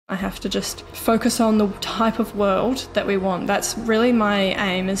I have to just focus on the type of world that we want. That's really my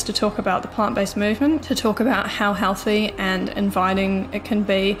aim, is to talk about the plant-based movement, to talk about how healthy and inviting it can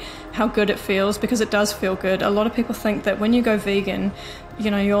be, how good it feels, because it does feel good. A lot of people think that when you go vegan,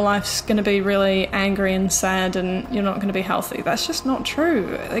 your life's going to be really angry and sad and you're not going to be healthy. That's just not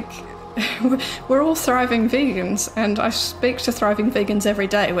true. We're all thriving vegans, and I speak to thriving vegans every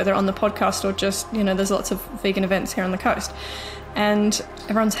day, whether on the podcast or just, there's lots of vegan events here on the coast. And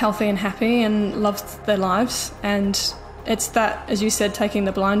everyone's healthy and happy and loves their lives. And it's that, as you said, taking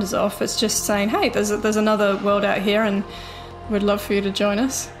the blinders off. It's just saying, hey, there's another world out here and we'd love for you to join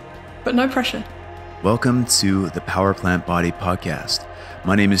us. But no pressure. Welcome to the Power Plant Body podcast.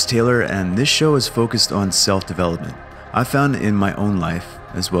 My name is Taylor, and this show is focused on self-development. I found in my own life,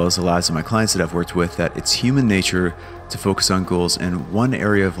 as well as the lives of my clients that I've worked with, that it's human nature to focus on goals in one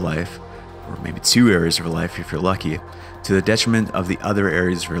area of life, or maybe two areas of life if you're lucky, to the detriment of the other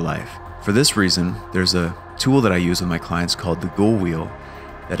areas of your life. For this reason, there's a tool that I use with my clients called the Goal Wheel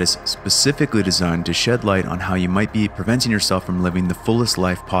that is specifically designed to shed light on how you might be preventing yourself from living the fullest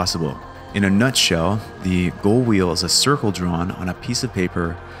life possible. In a nutshell, the Goal Wheel is a circle drawn on a piece of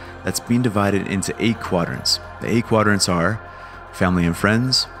paper that's being divided into 8 quadrants. The 8 quadrants are family and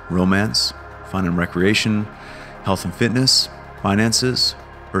friends, romance, fun and recreation, health and fitness, finances,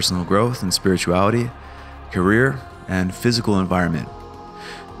 personal growth and spirituality, career, and physical environment.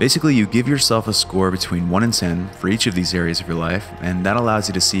 Basically, you give yourself a score between 1 and 10 for each of these areas of your life, and that allows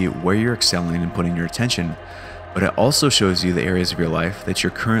you to see where you're excelling and putting your attention, but it also shows you the areas of your life that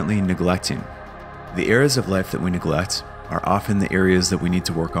you're currently neglecting. The areas of life that we neglect are often the areas that we need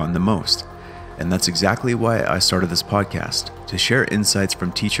to work on the most, and that's exactly why I started this podcast, to share insights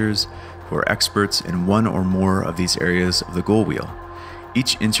from teachers who are experts in one or more of these areas of the Goal Wheel.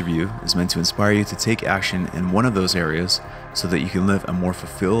 Each interview is meant to inspire you to take action in one of those areas so that you can live a more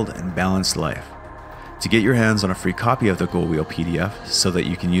fulfilled and balanced life. To get your hands on a free copy of the Goal Wheel PDF so that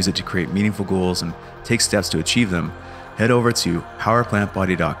you can use it to create meaningful goals and take steps to achieve them, head over to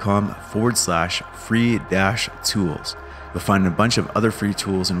powerplantbody.com/free-tools. You'll find a bunch of other free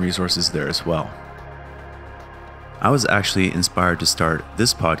tools and resources there as well. I was actually inspired to start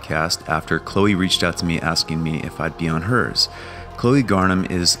this podcast after Chloé reached out to me asking me if I'd be on hers. Chloé Garnham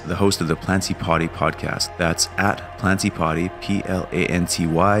is the host of the Podie podcast. That's at plantypodie,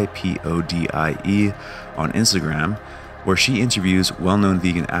 PLANTYPODIE on Instagram, where she interviews well-known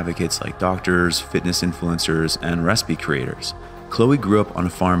vegan advocates like doctors, fitness influencers, and recipe creators. Chloé grew up on a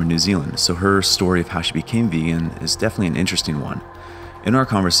farm in New Zealand, so her story of how she became vegan is definitely an interesting one. In our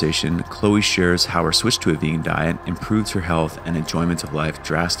conversation, Chloé shares how her switch to a vegan diet improved her health and enjoyment of life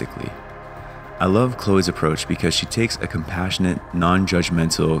drastically. I love Chloé's approach because she takes a compassionate,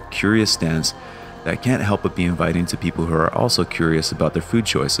 non-judgmental, curious stance that can't help but be inviting to people who are also curious about their food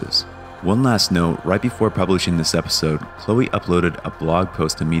choices. One last note, right before publishing this episode, Chloé uploaded a blog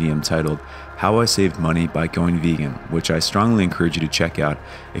post to Medium titled How I Saved Money by Going Vegan, which I strongly encourage you to check out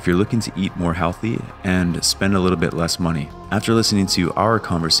if you're looking to eat more healthy and spend a little bit less money. After listening to our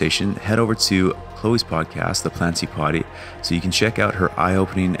conversation, head over to Chloé's podcast, The Planty Podie, so you can check out her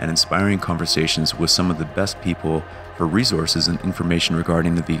eye-opening and inspiring conversations with some of the best people for resources and information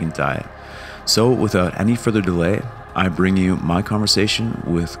regarding the vegan diet. So without any further delay, I bring you my conversation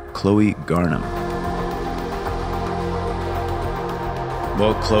with Chloé Garnham.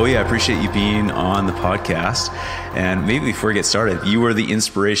 Well, Chloé, I appreciate you being on the podcast. And maybe before we get started, you were the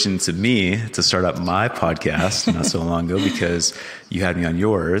inspiration to me to start up my podcast not so long ago because you had me on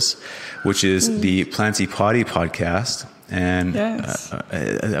yours, which is the Planty Podie podcast. And yes.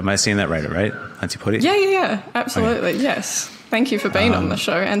 Am I saying that right? Planty Podie? Yeah, absolutely. Okay. Yes. Thank you for being on the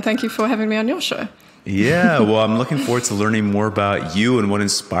show, and thank you for having me on your show. Yeah, well, I'm looking forward to learning more about you and what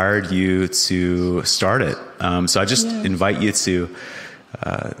inspired you to start it. So I just invite you to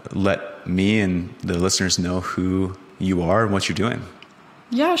let me and the listeners know who you are and what you're doing.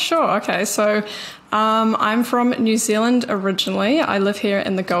 Yeah, sure. Okay. So I'm from New Zealand originally. I live here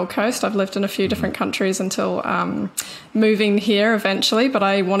in the Gold Coast. I've lived in a few different countries until moving here eventually, but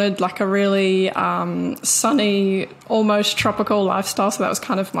I wanted like a really sunny, almost tropical lifestyle. So that was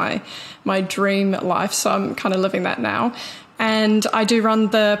kind of my dream life. So I'm kind of living that now. And I do run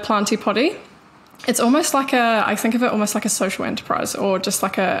the Planty Podie. It's almost like I think of it almost like a social enterprise, or just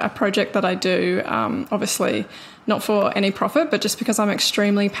like a project that I do, obviously not for any profit, but just because I'm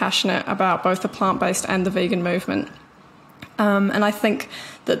extremely passionate about both the plant-based and the vegan movement. And I think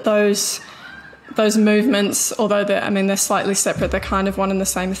that those movements, although they're slightly separate, they're kind of one and the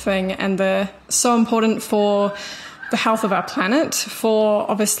same thing, and they're so important for the health of our planet, for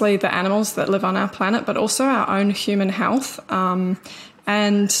obviously the animals that live on our planet, but also our own human health.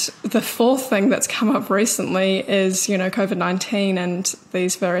 And the fourth thing that's come up recently is, COVID-19 and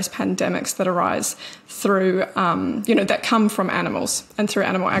these various pandemics that arise through, that come from animals and through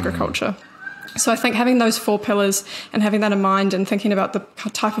animal agriculture. So I think having those four pillars and having that in mind and thinking about the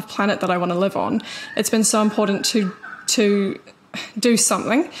type of planet that I want to live on, it's been so important to do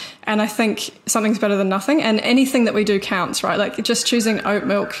something. And I think something's better than nothing. And anything that we do counts, right? Like just choosing oat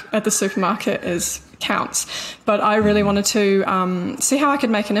milk at the supermarket counts. But I really wanted to see how I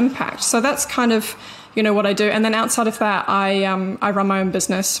could make an impact. So that's kind of, what I do. And then outside of that, I run my own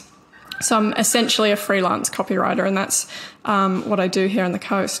business. So I'm essentially a freelance copywriter, and that's what I do here on the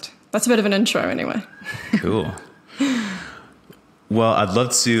coast. That's a bit of an intro anyway. Cool. Well, I'd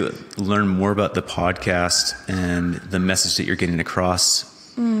love to learn more about the podcast and the message that you're getting across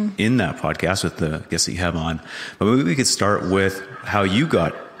in that podcast with the guests that you have on. But maybe we could start with how you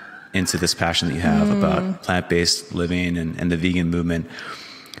got into this passion that you have about plant-based living and the vegan movement.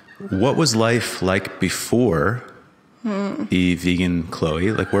 What was life like before the vegan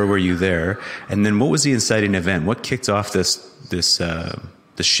Chloé? Like, where were you there? And then what was the inciting event? What kicked off this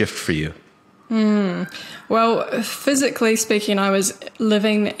shift for you? Well, physically speaking, I was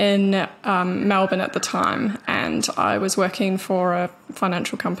living in Melbourne at the time, and I was working for a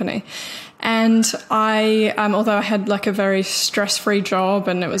financial company. And I, although I had like a very stress-free job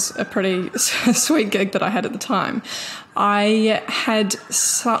and it was a pretty sweet gig that I had at the time, I had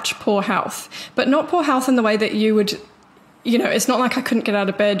such poor health, but not poor health in the way that you would, it's not like I couldn't get out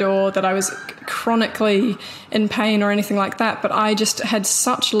of bed or that I was chronically in pain or anything like that, but I just had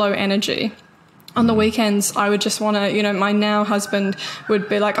such low energy. On the weekends, I would just want to, my now husband would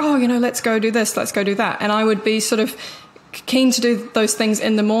be like, oh, let's go do this, let's go do that. And I would be sort of keen to do those things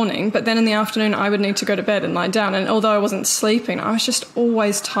in the morning, but then in the afternoon, I would need to go to bed and lie down. And although I wasn't sleeping, I was just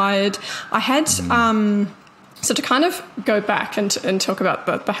always tired. I had... So to kind of go back and talk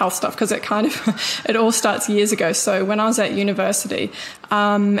about the health stuff, because it all starts years ago. So when I was at university,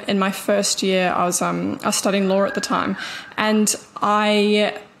 in my first year, I was studying law at the time, and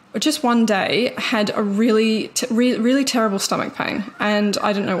I just one day had a really terrible stomach pain, and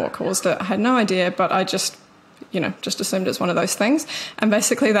I didn't know what caused it. I had no idea, but I just assumed it's one of those things. And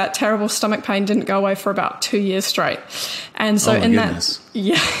basically that terrible stomach pain didn't go away for about 2 years straight. And so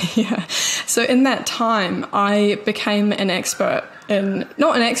So in that time, I became an expert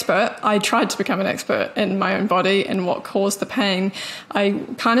I tried to become an expert in my own body and what caused the pain. I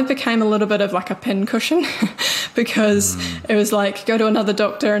kind of became a little bit of like a pincushion because it was like, go to another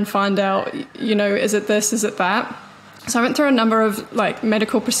doctor and find out, is it this, is it that? So I went through a number of like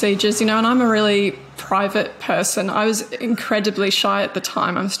medical procedures, and I'm a really private person. I was incredibly shy at the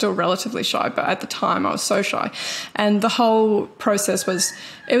time. I'm still relatively shy, but at the time I was so shy. And the whole process was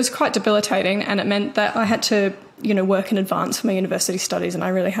quite debilitating, and it meant that I had to, work in advance for my university studies, and I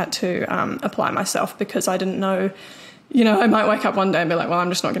really had to apply myself because I didn't know, I might wake up one day and be like, well, I'm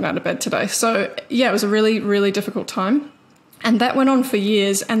just not getting out of bed today. So yeah, it was a really, really difficult time. And that went on for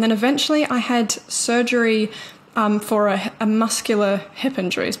years. And then eventually I had surgery for a muscular hip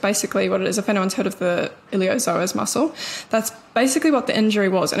injury is basically what it is. If anyone's heard of the iliopsoas muscle, that's basically what the injury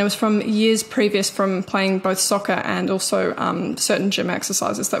was. And it was from years previous from playing both soccer and also certain gym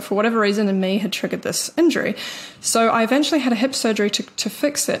exercises that for whatever reason in me had triggered this injury. So I eventually had a hip surgery to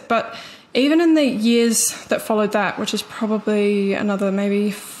fix it. But even in the years that followed that, which is probably another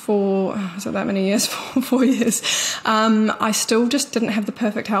maybe 4 years, I still just didn't have the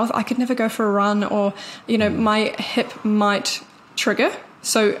perfect health. I could never go for a run, or, my hip might trigger.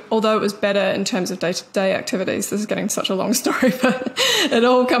 So although it was better in terms of day-to-day activities, this is getting such a long story, but it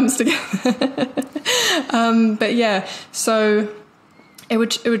all comes together. But yeah, so it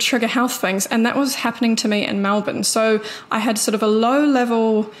would trigger health things, and that was happening to me in Melbourne. So I had sort of a low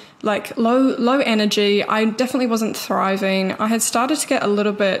level, like low energy. I definitely wasn't thriving. I had started to get a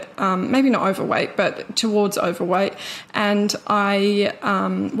little bit, maybe not overweight, but towards overweight, and I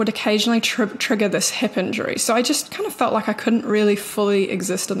would occasionally trigger this hip injury. So I just kind of felt like I couldn't really fully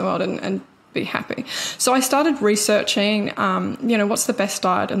exist in the world and be happy. So I started researching, what's the best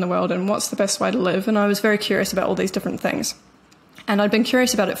diet in the world and what's the best way to live, and I was very curious about all these different things. And I'd been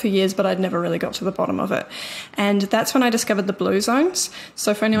curious about it for years, but I'd never really got to the bottom of it. And that's when I discovered the blue zones.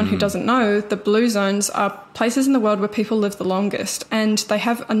 So for anyone who doesn't know, the blue zones are places in the world where people live the longest. And they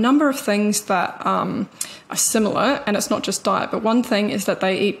have a number of things that are similar, and it's not just diet. But one thing is that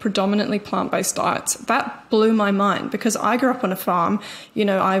they eat predominantly plant-based diets. That blew my mind because I grew up on a farm.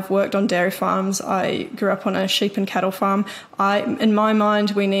 I've worked on dairy farms. I grew up on a sheep and cattle farm. In my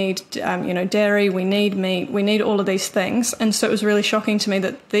mind, we need, dairy, we need meat, we need all of these things. And so it was really shocking to me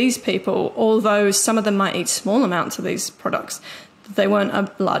that these people, although some of them might eat small amounts of these products, they weren't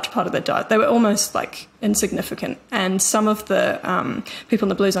a large part of their diet. They were almost like insignificant. And some of the people in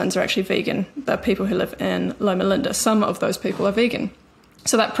the blue zones are actually vegan. The people who live in Loma Linda, some of those people are vegan.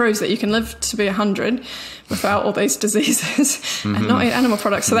 So that proves that you can live to be 100 without all these diseases and not eat animal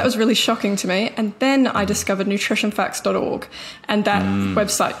products. So that was really shocking to me. And then I discovered nutritionfacts.org, and that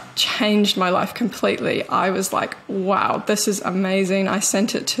website changed my life completely. I was like, wow, this is amazing. I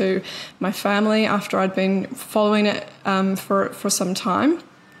sent it to my family after I'd been following it for some time.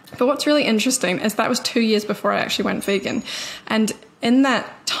 But what's really interesting is that was 2 years before I actually went vegan. And in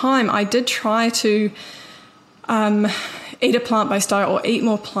that time, I did try to eat a plant-based diet or eat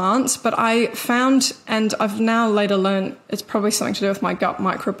more plants, but I found, and I've now later learned, it's probably something to do with my gut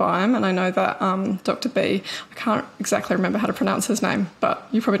microbiome, and I know that Dr. B, I can't exactly remember how to pronounce his name, but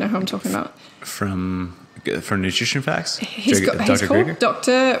you probably know who I'm talking about. From Nutrition Facts? He's called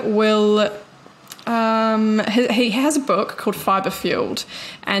Dr. Will... he has a book called Fiber Fueled,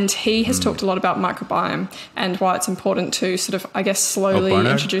 and he has talked a lot about microbiome and why it's important to sort of, I guess, slowly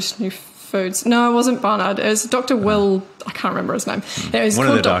introduce new foods. No, it wasn't Barnard. It was Dr. Will. I can't remember his name. It was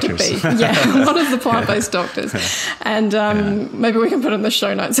called Dr. B. Yeah, one of the plant-based doctors. And maybe we can put it in the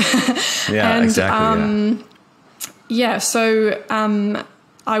show notes. Exactly. So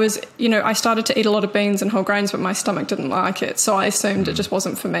I was, I started to eat a lot of beans and whole grains, but my stomach didn't like it. So I assumed it just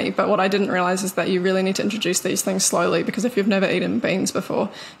wasn't for me. But what I didn't realize is that you really need to introduce these things slowly, because if you've never eaten beans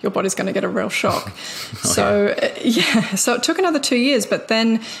before, your body's going to get a real shock. So it took another 2 years. But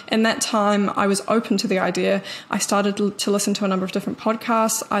then in that time, I was open to the idea. I started to listen to a number of different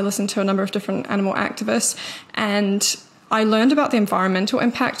podcasts. I listened to a number of different animal activists, and I learned about the environmental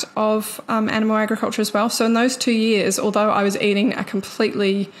impact of animal agriculture as well. So in those 2 years, although I was eating a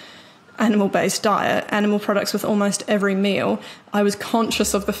completely animal-based diet, animal products with almost every meal, I was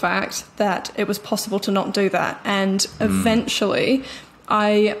conscious of the fact that it was possible to not do that. And eventually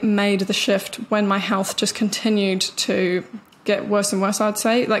I made the shift when my health just continued to get worse and worse, I'd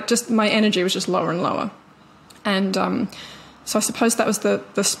say. Like, just my energy was just lower and lower. And so I suppose that was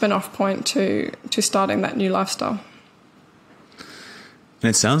the spin-off point to starting that new lifestyle. And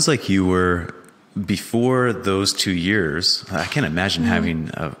it sounds like you were, before those 2 years, I can't imagine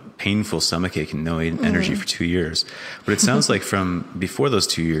having a painful stomachache and no energy for 2 years. But it sounds like from before those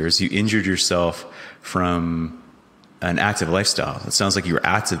 2 years, you injured yourself from an active lifestyle. It sounds like you were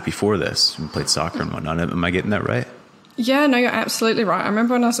active before this and played soccer and whatnot. Am I getting that right? Yeah, no, you're absolutely right. I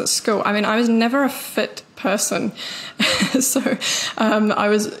remember when I was at school, I mean, I was never a fit person. So I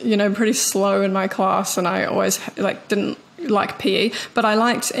was, pretty slow in my class, and I always didn't like PE, but I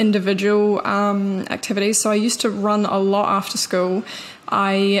liked individual activities. So I used to run a lot after school.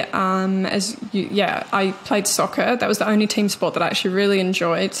 I played soccer. That was the only team sport that I actually really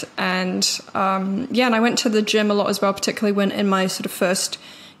enjoyed. And and I went to the gym a lot as well, particularly when in my sort of first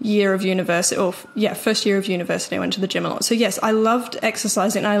year of university, I went to the gym a lot. So yes, I loved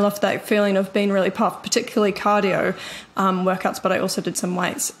exercising, and I loved that feeling of being really puffed, particularly cardio workouts, but I also did some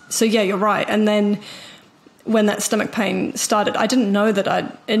weights. So yeah, you're right. And then when that stomach pain started, I didn't know that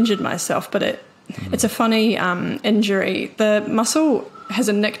I'd injured myself, but it's a funny injury. The muscle has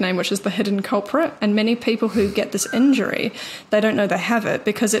a nickname, which is the hidden culprit, and many people who get this injury, they don't know they have it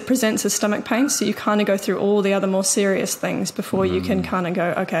because it presents as stomach pain. So you kind of go through all the other more serious things before you can kind of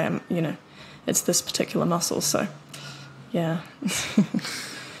go, okay, it's this particular muscle. So, yeah.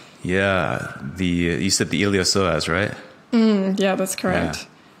 Yeah. You said the iliopsoas, right? Yeah, that's correct.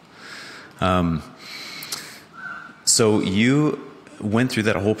 Yeah. So you went through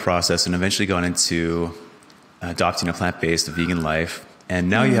that whole process and eventually got into adopting a plant-based vegan life. And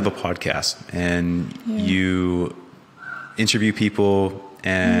now you have a podcast, and you interview people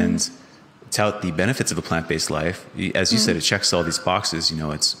and tout the benefits of a plant-based life. As you said, it checks all these boxes.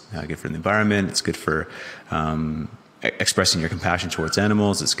 It's good for the environment. It's good for expressing your compassion towards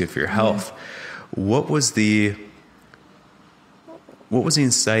animals. It's good for your health. What was the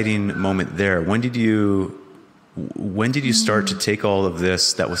inciting moment there? When did you start to take all of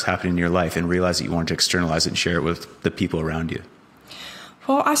this that was happening in your life and realize that you wanted to externalize it and share it with the people around you?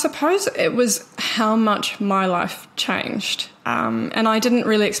 Well, I suppose it was how much my life changed. And I didn't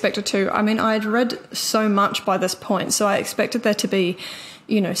really expect it to. I mean, I'd read so much by this point, so I expected there to be,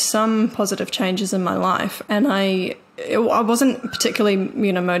 some positive changes in my life. And I wasn't particularly,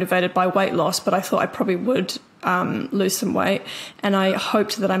 motivated by weight loss, but I thought I probably would lose some weight. And I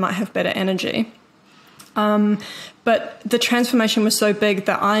hoped that I might have better energy. But the transformation was so big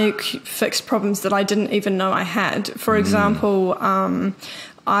that I fixed problems that I didn't even know I had. For example,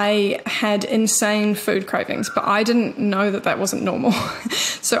 I had insane food cravings, but I didn't know that wasn't normal.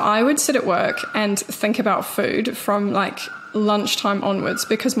 So I would sit at work and think about food from lunchtime onwards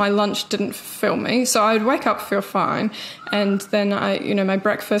because my lunch didn't fill me. So I would wake up, feel fine. And then my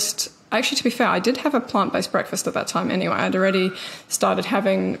breakfast, actually, to be fair, I did have a plant-based breakfast at that time anyway. I'd already started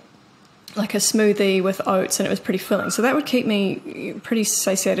having like a smoothie with oats, and it was pretty filling. So that would keep me pretty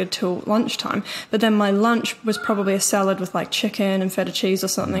satiated till lunchtime. But then my lunch was probably a salad with like chicken and feta cheese or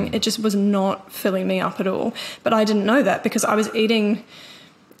something. It just was not filling me up at all. But I didn't know that because I was eating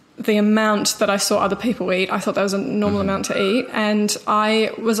the amount that I saw other people eat. I thought that was a normal amount to eat, and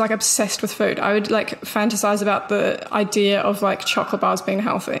I was like obsessed with food. I would like fantasize about the idea of like chocolate bars being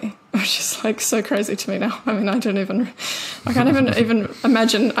healthy, which is like so crazy to me now. I mean, I can't even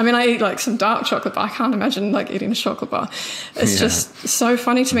imagine. I mean, I eat like some dark chocolate, but I can't imagine like eating a chocolate bar. It's just so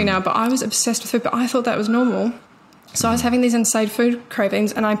funny to me now, but I was obsessed with food, but I thought that was normal. So I was having these insane food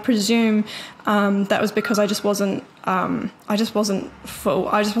cravings, and I presume that was because I just wasn't full.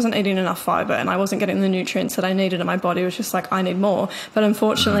 I just wasn't eating enough fiber, and I wasn't getting the nutrients that I needed, and my body was just like, I need more. But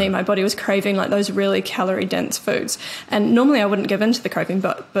unfortunately, my body was craving like those really calorie-dense foods. And normally I wouldn't give in to the craving,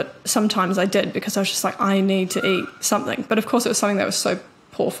 but sometimes I did because I was just like, I need to eat something. But of course, it was something that was so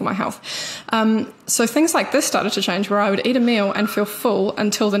poor for my health. So things like this started to change, where I would eat a meal and feel full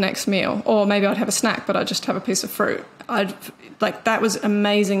until the next meal, or maybe I'd have a snack, but I'd just have a piece of fruit. That was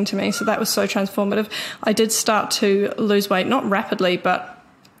amazing to me. So that was so transformative. I did start to lose weight, not rapidly, but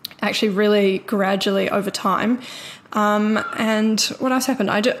actually really gradually over time. And what else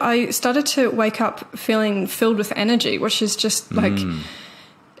happened? I started to wake up feeling filled with energy, which is just like,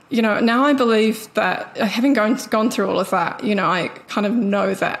 now I believe that having gone through all of that, I kind of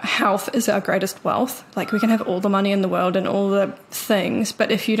know that health is our greatest wealth. Like we can have all the money in the world and all the things,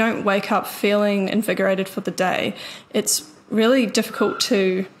 but if you don't wake up feeling invigorated for the day, it's really difficult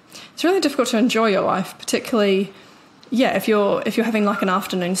to enjoy your life, particularly, if you're having like an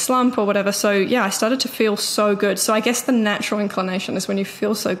afternoon slump or whatever. So I started to feel so good. So I guess the natural inclination is when you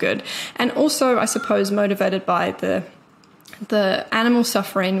feel so good. And also, I suppose, motivated by the animal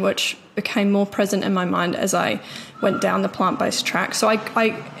suffering, which became more present in my mind as I went down the plant-based track. So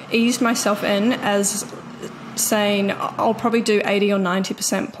I eased myself in as saying I'll probably do 80 or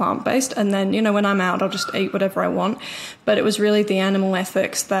 90% plant-based, and then, when I'm out, I'll just eat whatever I want. But it was really the animal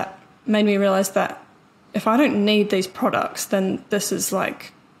ethics that made me realize that if I don't need these products, then this is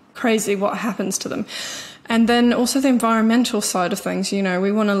like crazy what happens to them. And then also the environmental side of things.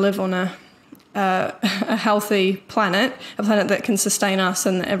 We want to live on a healthy planet, a planet that can sustain us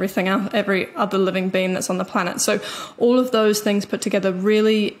and everything else, every other living being that's on the planet. So all of those things put together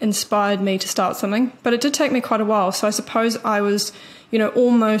really inspired me to start something. But it did take me quite a while. So I suppose I was,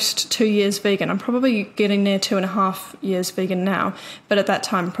 almost 2 years vegan. I'm probably getting near 2.5 years vegan now. But at that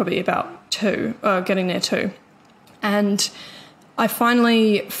time, probably about getting near 2. And I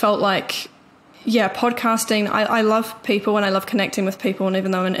finally felt like, podcasting, I love people and I love connecting with people. And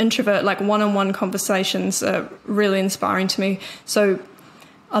even though I'm an introvert, like one-on-one conversations are really inspiring to me. So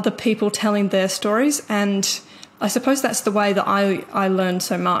other people telling their stories. And I suppose that's the way that I learned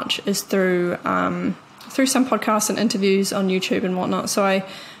so much, is through some podcasts and interviews on YouTube and whatnot. So I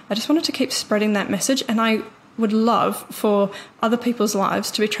just wanted to keep spreading that message. And I would love for other people's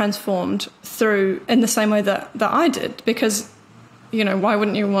lives to be transformed in the same way that I did, because why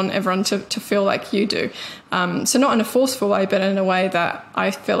wouldn't you want everyone to feel like you do? So not in a forceful way, but in a way that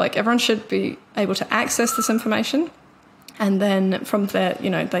I feel like everyone should be able to access this information. And then from there,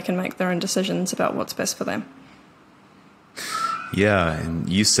 they can make their own decisions about what's best for them. Yeah, and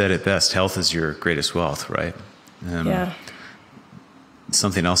you said it best. Health is your greatest wealth, right?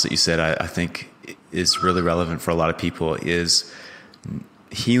 Something else that you said I think is really relevant for a lot of people is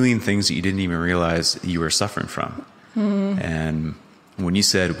healing things that you didn't even realize you were suffering from. And when you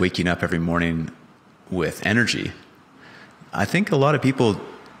said waking up every morning with energy, I think a lot of people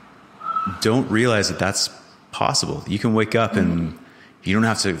don't realize that that's possible. You can wake up and you don't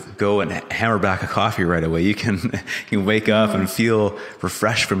have to go and hammer back a coffee right away. You can wake up and feel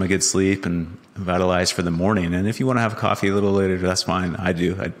refreshed from a good sleep and vitalized for the morning. And if you want to have a coffee a little later, that's fine. I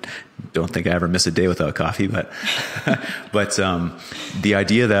do. I don't think I ever miss a day without coffee, but the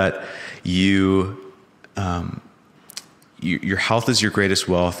idea that your health is your greatest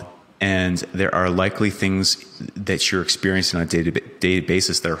wealth, and there are likely things that you're experiencing on a day-to-day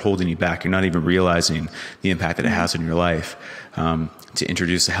basis that are holding you back. You're not even realizing the impact that it has on your life. To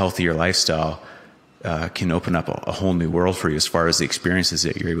introduce a healthier lifestyle can open up a whole new world for you as far as the experiences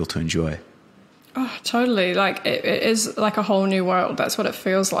that you're able to enjoy. Oh, totally. Like it is like a whole new world. That's what it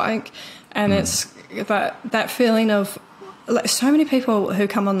feels like. And it's that feeling of like so many people who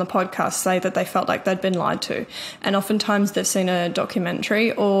come on the podcast say that they felt like they'd been lied to, and oftentimes they've seen a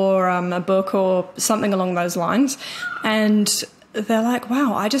documentary or a book or something along those lines, and they're like,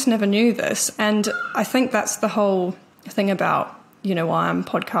 wow, I just never knew this. And I think that's the whole thing about, you know, why I'm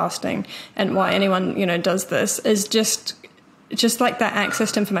podcasting and why anyone, you know, does this, is just like that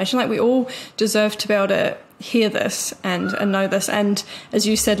access to information. Like, we all deserve to be able to hear this and know this, and as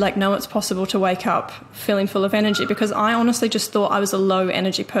you said, like, know it's possible to wake up feeling full of energy, because I honestly just thought I was a low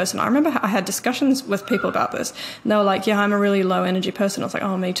energy person. I remember I had discussions with people about this, and they were like, yeah, I'm a really low energy person. I was like,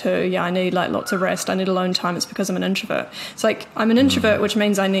 oh, me too. Yeah, I need like lots of rest, I need alone time. It's because I'm an introvert. It's like, I'm an introvert, which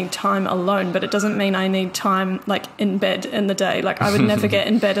means I need time alone, but it doesn't mean I need time like in bed in the day. Like, I would never get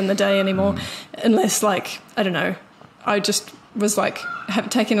in bed in the day anymore unless, like, I don't know, I just was like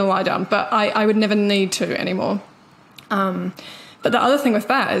taking a lie down, but I would never need to anymore. But the other thing with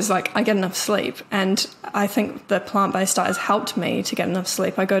that is, like, I get enough sleep, and I think the plant-based diet has helped me to get enough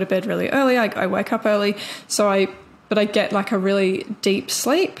sleep. I go to bed really early, I wake up early, but I get like a really deep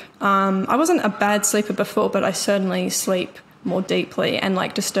sleep. I wasn't a bad sleeper before, but I certainly sleep more deeply, and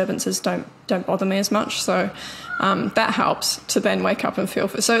like disturbances don't bother me as much. So that helps to then wake up and feel.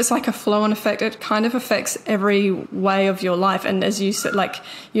 So it's like a flow-on effect. It kind of affects every way of your life. And as you said, like,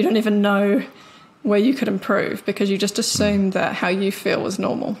 you don't even know where you could improve because you just assume that how you feel is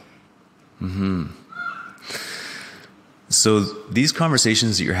normal. Mm-hmm. So these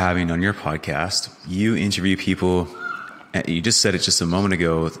conversations that you're having on your podcast, you interview people, you just said it just a moment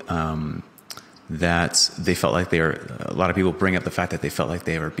ago, that they felt like a lot of people bring up the fact that they felt like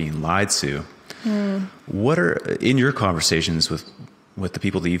they were being lied to. What are, in your conversations with the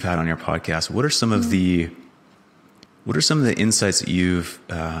people that you've had on your podcast, what are some of the insights that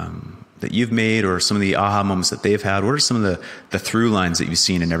you've made, or some of the aha moments that they've had? What are some of the through lines that you've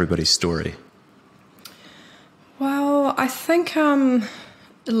seen in everybody's story? Well, I think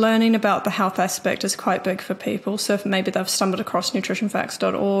learning about the health aspect is quite big for people. So if maybe they've stumbled across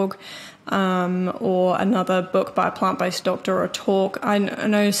nutritionfacts.org, or another book by a plant-based doctor, or a talk. I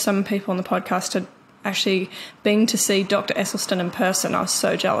know some people on the podcast had actually been to see Dr. Esselstyn in person. I was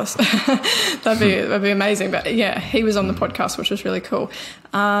so jealous. that'd be amazing. But yeah, he was on the podcast, which was really cool.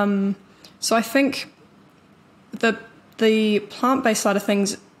 So I think the plant-based side of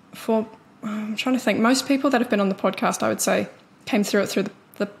things, I'm trying to think, most people that have been on the podcast, I would say, came through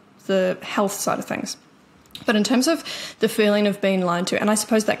the health side of things. But in terms of the feeling of being lied to, and I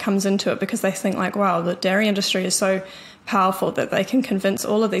suppose that comes into it because they think like, wow, the dairy industry is so powerful that they can convince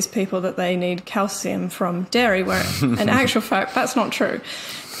all of these people that they need calcium from dairy, where in actual fact, that's not true.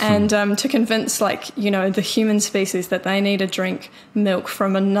 And to convince, like, you know, the human species that they need to drink milk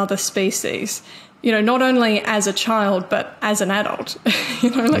from another species, you know, not only as a child, but as an adult. You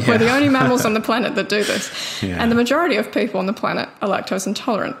know, like, we're the only mammals on the planet that do this. Yeah. And the majority of people on the planet are lactose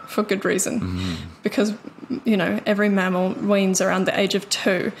intolerant for good reason. Because, you know, every mammal weans around the age of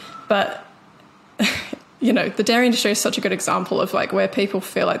 2. But, you know, the dairy industry is such a good example of, like, where people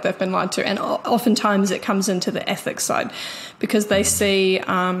feel like they've been lied to. And oftentimes it comes into the ethics side because they see...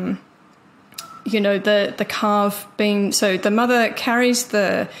 you know, the calf being... So the mother carries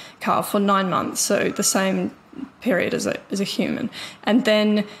the calf for 9 months, so the same period as a human. And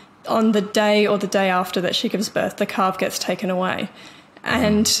then on the day or the day after that she gives birth, the calf gets taken away.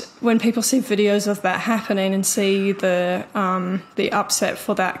 And when people see videos of that happening and see the upset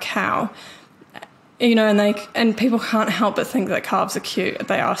for that cow, you know, and people can't help but think that calves are cute.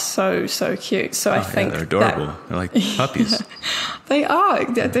 They are so cute. So I think they're adorable. They're like puppies. Yeah, they are.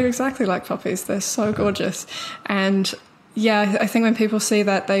 They're exactly like puppies. They're so gorgeous. And yeah, I think when people see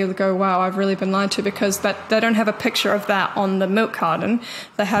that, they go, wow, I've really been lied to, because that they don't have a picture of that on the milk carton.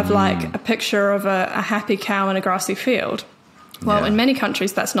 They have like a picture of a happy cow in a grassy field. Well, in many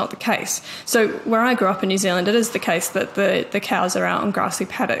countries, that's not the case. So where I grew up in New Zealand, it is the case that the cows are out on grassy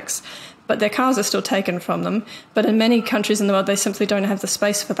paddocks, but their cows are still taken from them. But in many countries in the world, they simply don't have the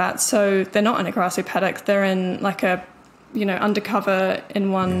space for that. So they're not in a grassy paddock. They're in like a, you know, undercover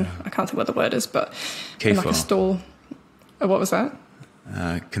in one, I can't think what the word is, but in like a stall. What was that?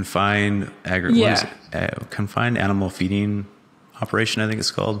 Confined confined animal feeding operation, I think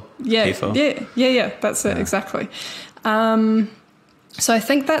it's called. Yeah, that's it, exactly. So I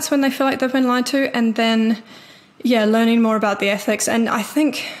think that's when they feel like they've been lied to, and then, learning more about the ethics. And I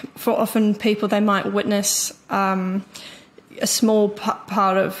think for often people, they might witness a small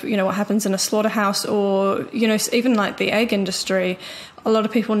part of, you know, what happens in a slaughterhouse, or, you know, even like the egg industry. A lot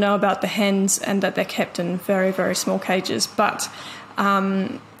of people know about the hens and that they're kept in very, very small cages. But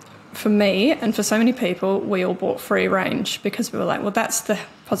for me and for so many people, we all bought free range because we were like, well, that's the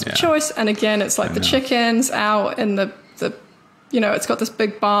positive choice. And again, it's like the chickens out in the it's got this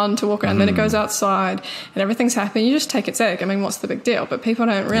big barn to walk around, and then it goes outside and everything's happy. You just take its egg. I mean, what's the big deal? But people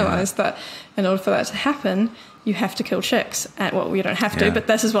don't realize that in order for that to happen, you have to kill chicks. Well, you don't have to, but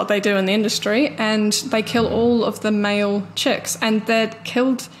this is what they do in the industry. And they kill all of the male chicks, and they're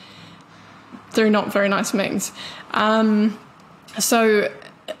killed through not very nice means. So,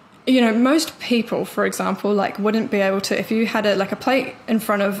 most people, for example, like wouldn't be able to, if you had a plate in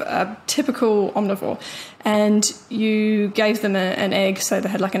front of a typical omnivore and you gave them an egg, so they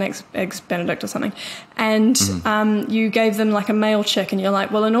had like an eggs Benedict or something, and you gave them like a male chick, and you're like,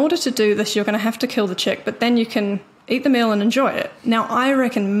 well, in order to do this, you're going to have to kill the chick, but then you can eat the meal and enjoy it. Now, I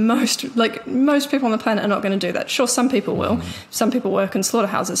reckon most people on the planet are not going to do that. Sure, some people will. Some people work in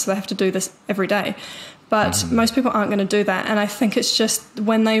slaughterhouses, so they have to do this every day. But most people aren't going to do that. And I think it's just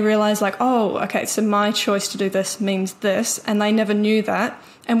when they realize, like, oh, okay, so my choice to do this means this, and they never knew that,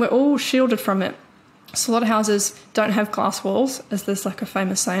 and we're all shielded from it. Slaughterhouses don't have glass walls, as there's like a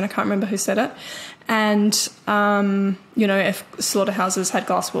famous saying. I can't remember who said it. And, if slaughterhouses had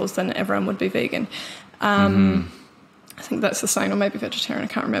glass walls, then everyone would be vegan. I think that's the saying, or maybe vegetarian, I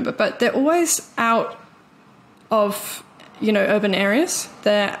can't remember. But they're always out of urban areas.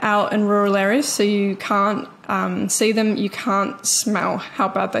 They're out in rural areas, so you can't see them. You can't smell how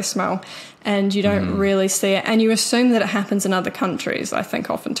bad they smell, and you don't really see it. And you assume that it happens in other countries. I think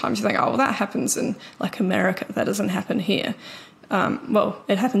oftentimes you think, oh, well, that happens in like America. That doesn't happen here. Well,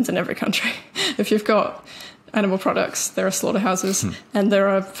 it happens in every country. If you've got animal products, there are slaughterhouses and there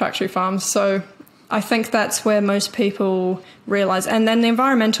are factory farms. So I think that's where most people realise. And then the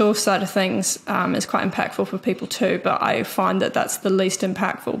environmental side of things is quite impactful for people too, but I find that that's the least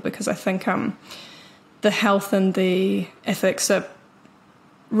impactful, because I think the health and the ethics are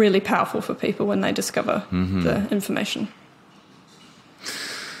really powerful for people when they discover the information.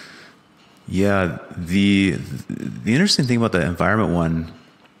 Yeah, the interesting thing about the environment one,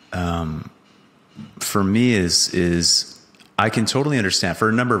 for me is I can totally understand, for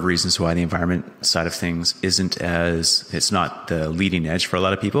a number of reasons, why the environment side of things it's not the leading edge for a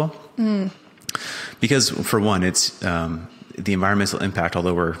lot of people. Because for one, it's the environmental impact,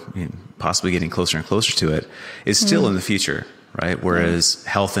 although we're possibly getting closer and closer to it, is still in the future, right? Whereas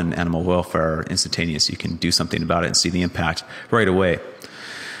health and animal welfare are instantaneous. You can do something about it and see the impact right away.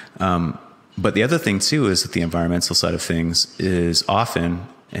 But the other thing too is that the environmental side of things is often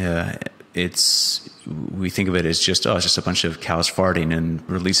we think of it as it's just a bunch of cows farting and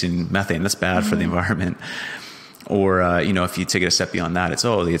releasing methane. That's bad for the environment. Or if you take it a step beyond that, it's the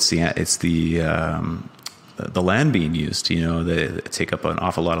land being used. They take up an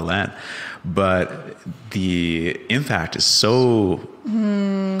awful lot of land, but the impact is so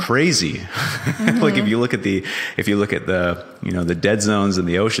crazy. Like if you look at the the dead zones in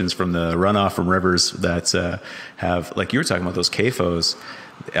the oceans from the runoff from rivers that have, like you were talking about, those CAFOs,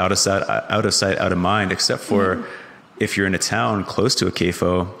 out of sight, out of mind, except for if you're in a town close to a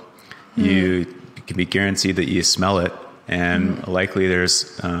CAFO, you can be guaranteed that you smell it, and likely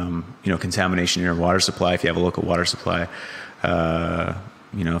there's contamination in your water supply if you have a local water supply.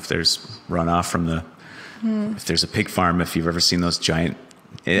 If there's runoff from if there's a pig farm, if you've ever seen those giant,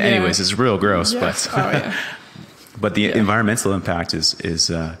 anyways, it's real gross. Yes. But the environmental impact is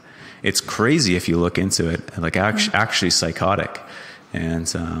it's crazy if you look into it, like actually psychotic. And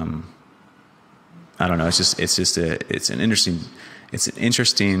I don't know. It's an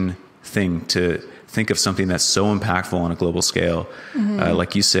interesting thing to think of, something that's so impactful on a global scale.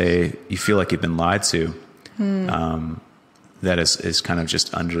 Like you say, you feel like you've been lied to. That is kind of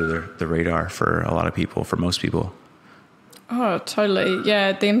just under the radar for a lot of people, for most people. Oh, totally.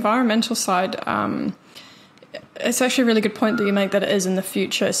 Yeah, the environmental side. It's actually a really good point that you make, that it is in the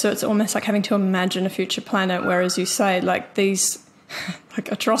future. So it's almost like having to imagine a future planet, whereas you say, like, these like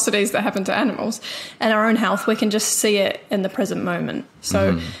atrocities that happen to animals and our own health, we can just see it in the present moment.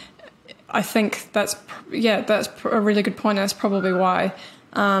 So I think that's a really good point. That's probably why.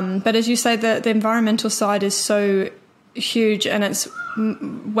 But as you say, the environmental side is so huge, and it's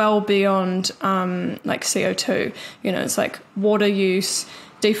well beyond like CO2. It's like water use,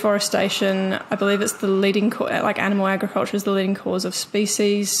 deforestation. I believe it's the leading like animal agriculture is the leading cause of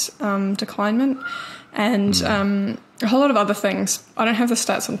species declinement, and a whole lot of other things. I don't have the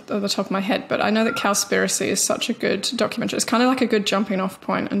stats on the top of my head, but I know that Cowspiracy is such a good documentary. It's kind of like a good jumping off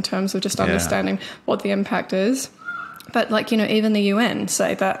point in terms of just understanding what the impact is. But even the UN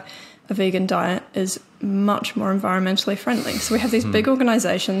say that a vegan diet is much more environmentally friendly. So we have these big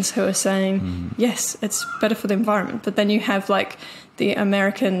organizations who are saying, yes, it's better for the environment. But then you have like the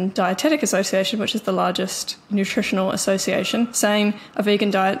American Dietetic Association, which is the largest nutritional association, saying a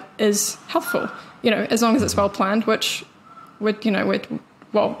vegan diet is healthful, as long as it's well planned, which we're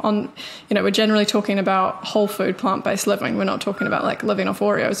generally talking about whole food, plant-based living. We're not talking about like living off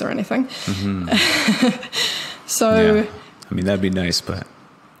Oreos or anything. So, yeah. I mean, that'd be nice, but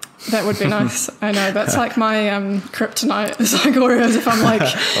that would be nice. I know, that's like my kryptonite is like Oreos. If I'm like,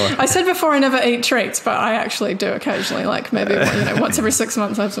 I said before I never eat treats, but I actually do occasionally. Like maybe once every 6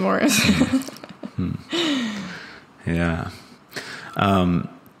 months I have some Oreos. Yeah.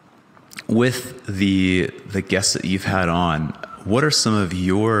 With the guests that you've had on, what are some of the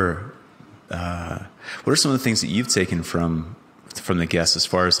things that you've taken from the guests as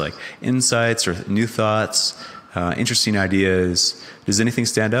far as like insights or new thoughts, interesting ideas? Does anything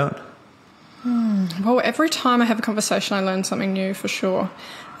stand out? Well, every time I have a conversation, I learn something new for sure.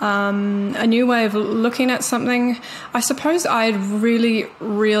 A new way of looking at something. I suppose when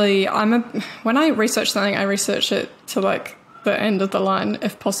I research something, I research it to like the end of the line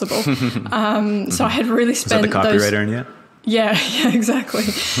if possible. So I had really spent Is that the copywriter in you? Yeah, exactly.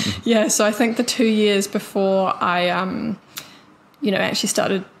 Yeah, so I think the 2 years before I, actually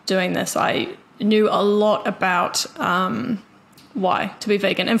started doing this, I knew a lot about why to be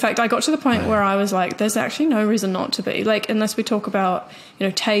vegan. In fact, I got to the point where I was like, there's actually no reason not to be. Like, unless we talk about,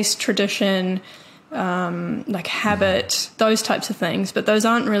 taste, tradition, like habit, those types of things. But those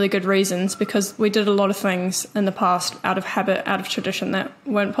aren't really good reasons because we did a lot of things in the past out of habit, out of tradition that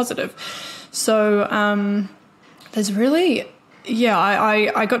weren't positive. So there's really,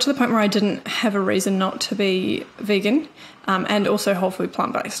 I got to the point where I didn't have a reason not to be vegan and also whole food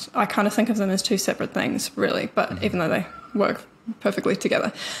plant-based. I kind of think of them as two separate things, really, but even though they work perfectly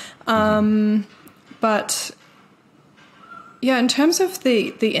together. But yeah, in terms of the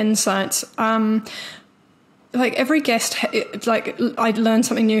insights, like every guest, I learn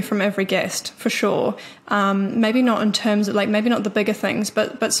something new from every guest for sure. Maybe not in terms of maybe not the bigger things,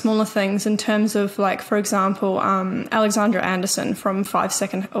 but smaller things in terms of like, for example, Alexandra Anderson from 5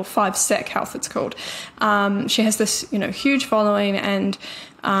 Sec Health, it's called. She has this, huge following, and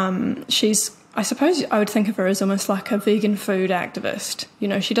I suppose I would think of her as almost like a vegan food activist.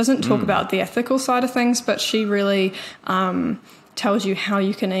 She doesn't talk about the ethical side of things, but she really tells you how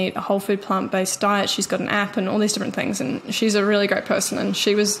you can eat a whole food plant-based diet. She's got an app and all these different things, and she's a really great person. And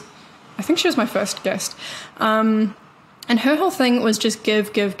I think she was my first guest. And her whole thing was just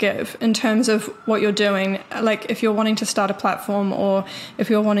give in terms of what you're doing. Like if you're wanting to start a platform or if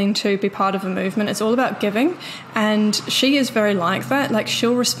you're wanting to be part of a movement, it's all about giving. And she is very like that. Like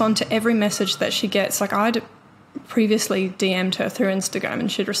she'll respond to every message that she gets. Like I'd previously DM'd her through Instagram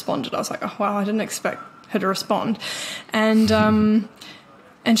and she'd responded. I was like, oh, wow, I didn't expect her to respond.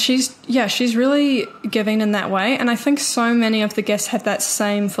 And she's really giving in that way. And I think so many of the guests have that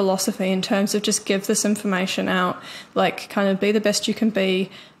same philosophy in terms of just give this information out, like kind of be the best you can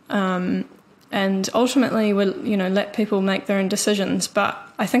be. And ultimately we'll, let people make their own decisions. But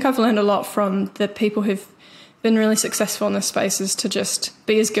I think I've learned a lot from the people who've been really successful in this space is to just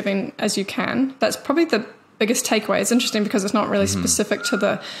be as giving as you can. That's probably the biggest takeaway. It's interesting because it's not really specific to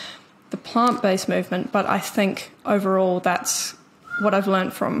the plant-based movement, but I think overall that's what I've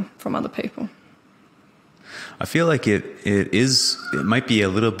learned from other people. I feel like it might be a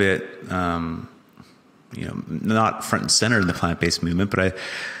little bit, not front and center in the plant-based movement, but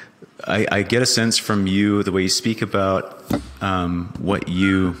I get a sense from you, the way you speak about what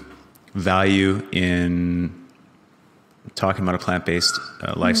you value in talking about a plant-based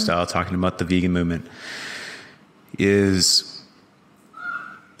lifestyle, talking about the vegan movement, is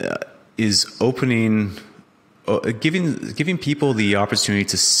opening, giving people the opportunity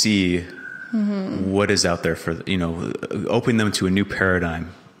to see what is out there for, opening them to a new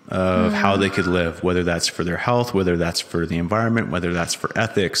paradigm of how they could live, whether that's for their health, whether that's for the environment, whether that's for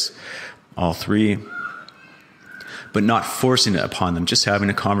ethics, all three, but not forcing it upon them, just having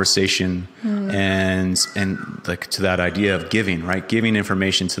a conversation and like to that idea of giving, right? Giving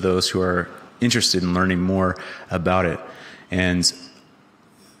information to those who are interested in learning more about it. And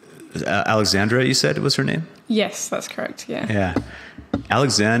Alexandra, you said was her name? Yes, that's correct. Yeah. Yeah.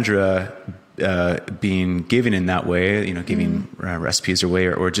 Alexandra, being giving in that way, giving recipes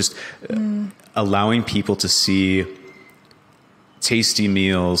or just allowing people to see tasty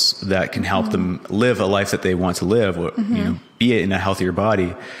meals that can help them live a life that they want to live, or, be it in a healthier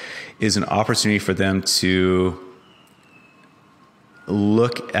body, is an opportunity for them to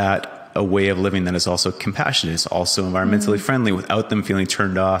look at a way of living that is also compassionate, is also environmentally friendly, without them feeling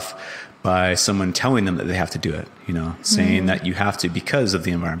turned off by someone telling them that they have to do it, saying that you have to because of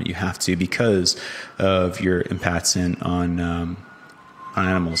the environment, you have to because of your impacts on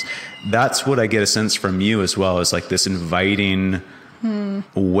animals. That's what I get a sense from you as well, is like this inviting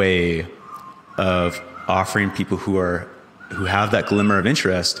way of offering people who are who have that glimmer of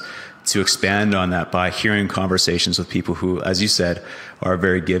interest to expand on that by hearing conversations with people who, as you said, are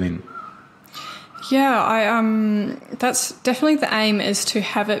very giving. Yeah, that's definitely the aim, is to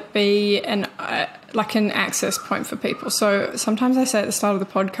have it be an access point for people. So sometimes I say at the start of the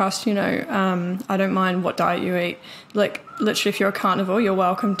podcast, I don't mind what diet you eat. Like, literally, if you're a carnivore, you're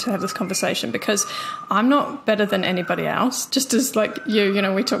welcome to have this conversation, because I'm not better than anybody else. Just as like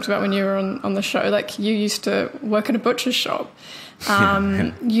we talked about when you were on the show, like you used to work at a butcher's shop.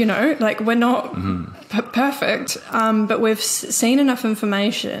 Like we're not perfect, but we've seen enough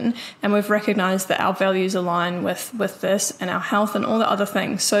information and we've recognized that our values align with this and our health and all the other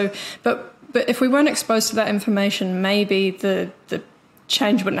things. So, but if we weren't exposed to that information, maybe the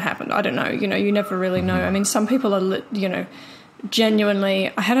change wouldn't have happened. I don't know. You never really know. I mean, some people are,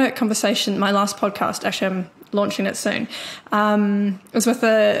 genuinely. I had a conversation, my last podcast, actually I'm launching it soon. It was with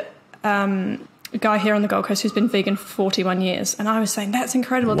a guy here on the Gold Coast who's been vegan for 41 years. And I was saying, that's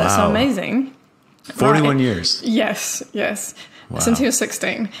incredible. Wow. That's so amazing. 41 years. Yes. Wow. Since he was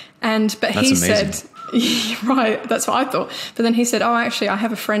 16. But that's he amazing. said, right, that's what I thought. But then he said, oh, actually, I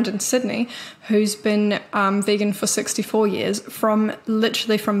have a friend in Sydney who's been vegan for 64 years from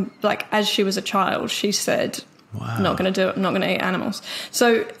like as she was a child. She said, wow, I'm not going to do it. I'm not going to eat animals.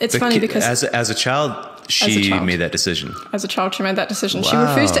 So it's funny because as a child, she made that decision. As a child, she made that decision. Wow. She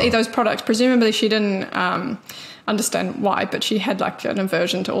refused to eat those products. Presumably she didn't understand why, but she had like an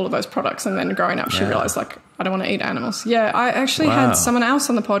aversion to all of those products. And then growing up, she realized like, I don't want to eat animals. Yeah, I actually had someone else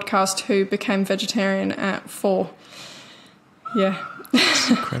on the podcast who became vegetarian at 4. Yeah. That's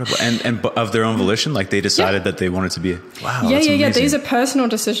incredible. And of their own volition, like they decided that they wanted to be, wow. Yeah. These are personal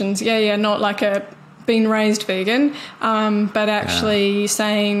decisions. Yeah. Not like being raised vegan, but actually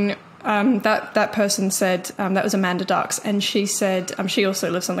saying, that person said, that was Amanda Ducks, and she said, she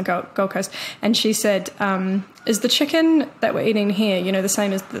also lives on the Gold Coast, and she said, is the chicken that we're eating here, the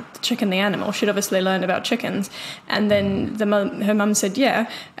same as the chicken, the animal? She'd obviously learned about chickens. And then her mum said, yeah.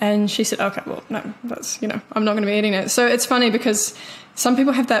 And she said, okay, well, no, that's, I'm not going to be eating it. So it's funny because some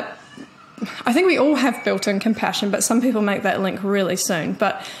people have that, I think we all have built-in compassion, but some people make that link really soon.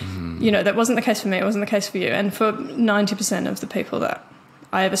 But, that wasn't the case for me. It wasn't the case for you. And for 90% of the people that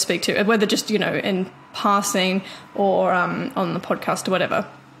I ever speak to, whether just, in passing or on the podcast or whatever,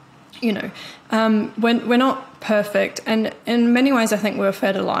 when we're not perfect. And in many ways, I think we're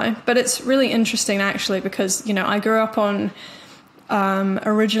fed a lie. But it's really interesting, actually, because, I grew up on,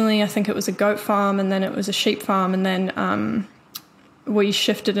 originally, I think it was a goat farm, and then it was a sheep farm, and then we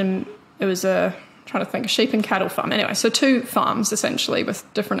shifted, and it was a sheep and cattle farm. Anyway, so 2 farms essentially with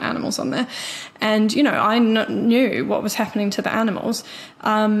different animals on there. And, I knew what was happening to the animals.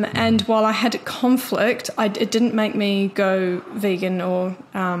 And while I had conflict, it didn't make me go vegan or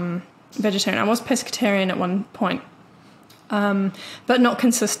vegetarian. I was pescatarian at one point, but not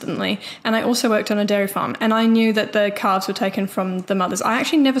consistently. And I also worked on a dairy farm, and I knew that the calves were taken from the mothers. I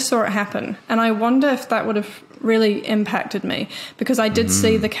actually never saw it happen. And I wonder if that would have really impacted me, because I did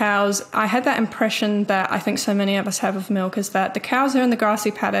see the cows. I had that impression that I think so many of us have of milk, is that the cows are in the grassy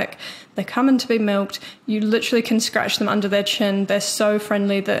paddock, they come in to be milked, you literally can scratch them under their chin, they're so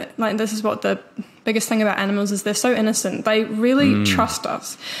friendly, that like this is what the biggest thing about animals is, they're so innocent, they really trust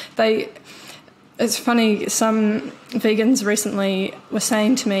us. It's funny, some vegans recently were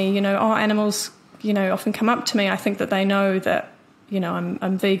saying to me, animals, often come up to me, I think that they know that,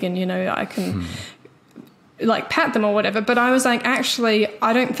 I'm vegan, I can like pat them or whatever. But I was like, actually,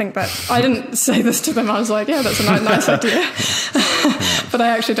 I don't think that, I didn't say this to them. I was like, yeah, that's a nice idea. But I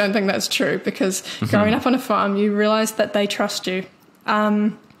actually don't think that's true, because growing up on a farm, you realize that they trust you.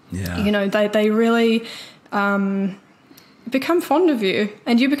 They really become fond of you,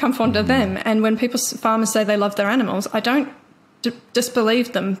 and you become fond of them. And when farmers say they love their animals, I don't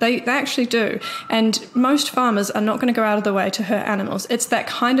disbelieve them. They actually do. And most farmers are not going to go out of the way to hurt animals. It's that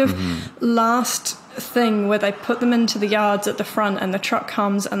kind of last thing where they put them into the yards at the front, and the truck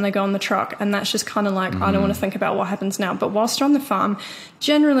comes and they go on the truck, and that's just kind of like, I don't want to think about what happens now. But whilst you're on the farm,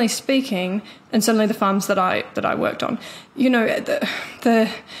 generally speaking, and certainly the farms that I worked on, you're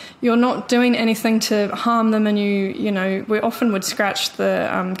not doing anything to harm them, and we often would scratch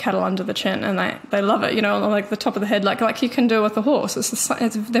the cattle under the chin, and they love it, like the top of the head, like you can do with a horse.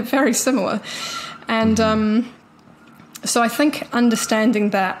 They're very similar. And so I think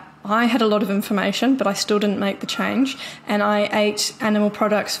understanding that, I had a lot of information, but I still didn't make the change. And I ate animal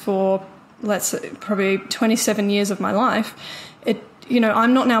products for, let's say, probably 27 years of my life.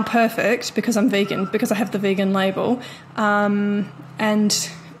 I'm not now perfect because I'm vegan, because I have the vegan label. And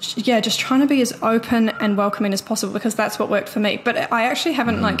just trying to be as open and welcoming as possible, because that's what worked for me. But I actually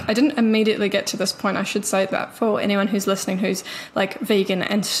haven't I didn't immediately get to this point. I should say that for anyone who's listening who's like vegan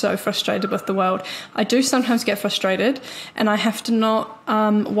and so frustrated with the world, I do sometimes get frustrated, and I have to not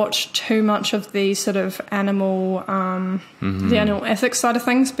watch too much of the sort of animal the animal ethics side of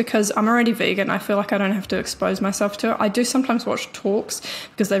things, because I'm already vegan. I feel like I don't have to expose myself to it. I do sometimes watch talks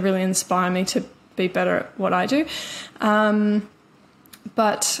because they really inspire me to be better at what I do.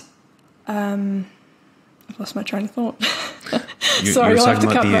 But I've lost my train of thought. Sorry, you'll have to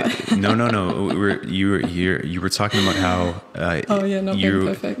cut that. No. You were talking about how being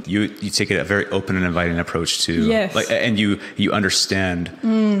perfect. You take a very open and inviting approach to, yes. and you understand.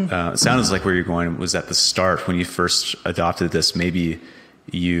 It sounds like where you're going was at the start when you first adopted this. Maybe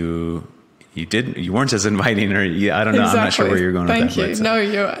you weren't as inviting, or I don't know. Exactly. I'm not sure where you're going with that. Thank you. No,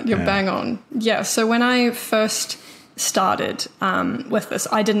 you're bang on. Yeah. So when I first started with this,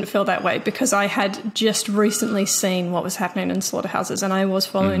 I didn't feel that way because I had just recently seen what was happening in slaughterhouses, and I was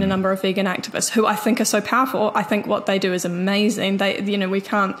following a number of vegan activists who I think are so powerful. I think what they do is amazing. We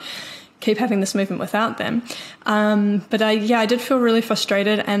can't keep having this movement without them. But I did feel really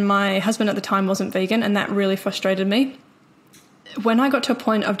frustrated, and my husband at the time wasn't vegan, and that really frustrated me. When I got to a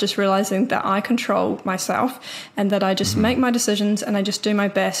point of just realizing that I control myself and that I just make my decisions and I just do my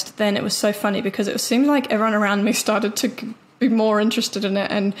best, then it was so funny because it seemed like everyone around me started to be more interested in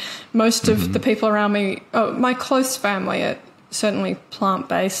it. And most of the people around me, my close family, are certainly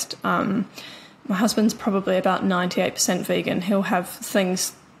plant-based. My husband's probably about 98% vegan. He'll have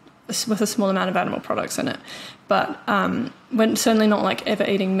things with a small amount of animal products in it. But when certainly not like ever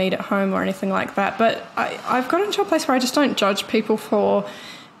eating meat at home or anything like that. But I've gotten to a place where I just don't judge people for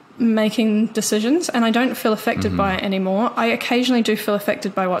making decisions, and I don't feel affected by it anymore. I occasionally do feel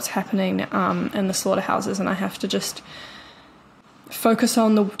affected by what's happening in the slaughterhouses, and I have to just focus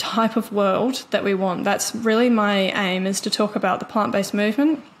on the type of world that we want. That's really my aim, is to talk about the plant-based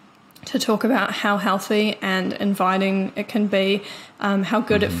movement, to talk about how healthy and inviting it can be, how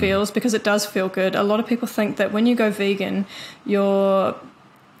good it feels, because it does feel good. A lot of people think that when you go vegan, your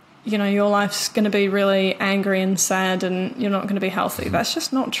life's going to be really angry and sad and you're not going to be healthy. That's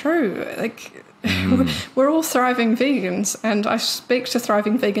just not true. We're all thriving vegans, and I speak to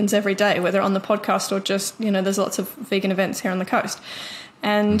thriving vegans every day, whether on the podcast or just, there's lots of vegan events here on the coast.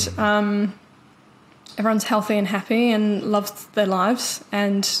 And everyone's healthy and happy and loves their lives,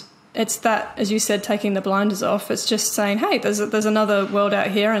 and it's that, as you said, taking the blinders off. It's just saying, hey, there's another world out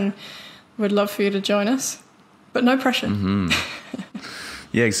here, and we'd love for you to join us, but no pressure.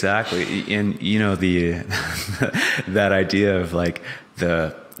 Yeah, exactly. And the that idea of like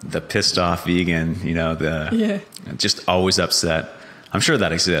the pissed off vegan, just always upset. I'm sure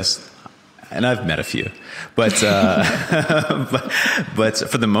that exists, and I've met a few, but but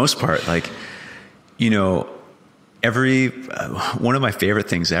for the most part, one of my favorite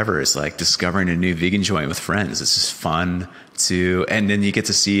things ever is like discovering a new vegan joint with friends. It's just fun and then you get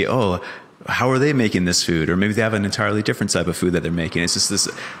to see, how are they making this food? Or maybe they have an entirely different type of food that they're making. It's just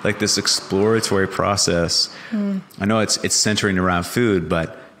this exploratory process. I know it's centering around food,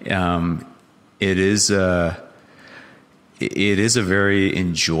 but it is a very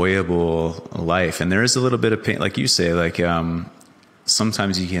enjoyable life. And there is a little bit of pain, like you say,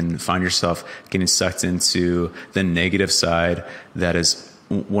 sometimes you can find yourself getting sucked into the negative side. That is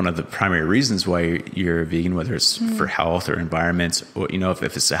one of the primary reasons why you're vegan, whether it's for health or environment, or, if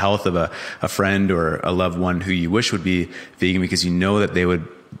it's the health of a friend or a loved one who you wish would be vegan, because you know that they would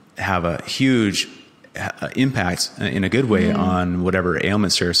have a huge impact in a good way on whatever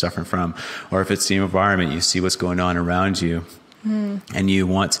ailments you're suffering from. Or if it's the environment, you see what's going on around you. And you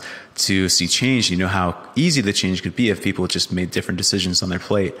want to see change. You know how easy the change could be if people just made different decisions on their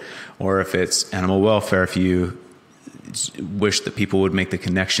plate. Or if it's animal welfare, if you wish that people would make the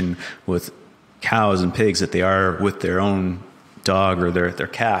connection with cows and pigs that they are with their own dog or their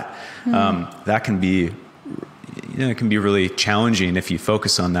cat. That can be, it can be really challenging if you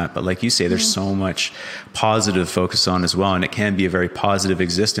focus on that. But like you say, there's so much positive focus on as well. And it can be a very positive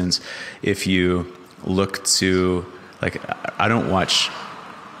existence if you look to, I don't watch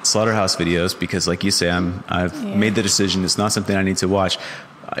slaughterhouse videos because, like you say, I've made the decision. It's not something I need to watch.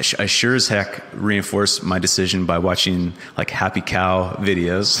 I sure as heck reinforce my decision by watching happy cow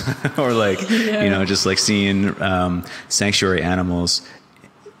videos or just seeing sanctuary animals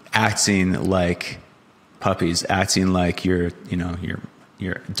acting like puppies, acting like your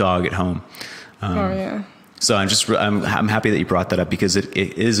dog at home. So I'm happy that you brought that up, because it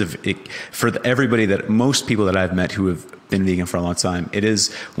is for everybody, that most people that I've met who have been vegan for a long time, it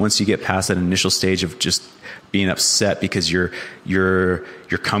is, once you get past that initial stage of just being upset because you're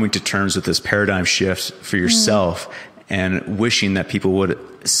coming to terms with this paradigm shift for yourself and wishing that people would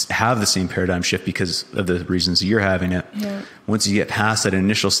have the same paradigm shift because of the reasons you're having it. Yeah. Once you get past that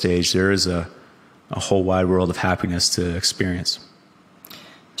initial stage, there is a whole wide world of happiness to experience.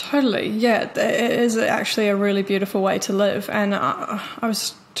 Totally. Yeah, it is actually a really beautiful way to live. And I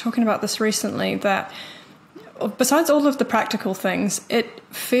was talking about this recently, that besides all of the practical things, it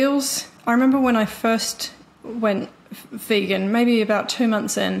feels, I remember when I first went vegan, maybe about 2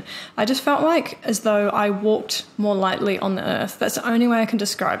 months in, I just felt like as though I walked more lightly on the earth. That's the only way I can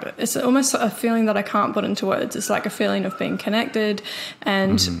describe it. It's almost a feeling that I can't put into words. It's like a feeling of being connected.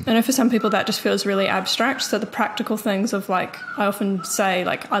 And I know for some people that just feels really abstract. So the practical things of, like, I often say,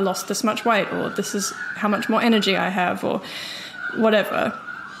 like, I lost this much weight, or this is how much more energy I have, or whatever.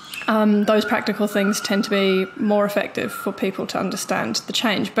 Those practical things tend to be more effective for people to understand the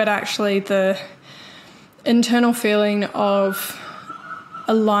change. But actually the internal feeling of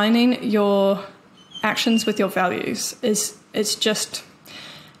aligning your actions with your values it's just,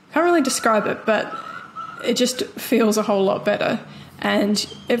 I can't really describe it, but it just feels a whole lot better, and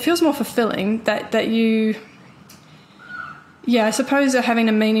it feels more fulfilling that you, I suppose, are having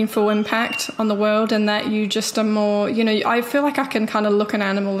a meaningful impact on the world, and that you just are more, I feel like I can kind of look an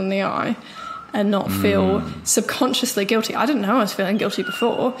animal in the eye and not feel subconsciously guilty. I didn't know I was feeling guilty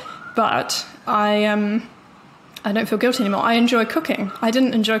before, but I don't feel guilty anymore. I enjoy cooking. I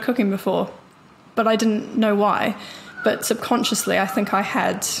didn't enjoy cooking before, but I didn't know why. But subconsciously, I think I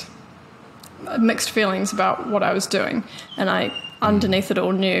had mixed feelings about what I was doing, and I, underneath it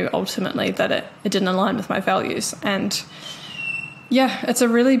all, knew ultimately that it didn't align with my values. And yeah, it's a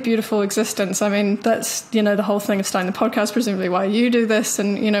really beautiful existence. I mean, that's, the whole thing of starting the podcast, presumably why you do this.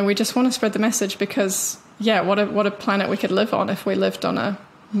 And, we just want to spread the message because, what a planet we could live on if we lived on a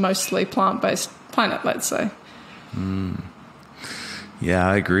mostly plant-based planet, let's say. Yeah,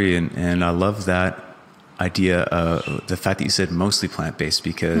 I agree. And I love that idea of the fact that you said mostly plant-based,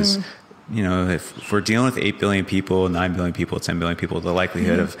 because, if we're dealing with 8 billion people, 9 billion people, 10 billion people, the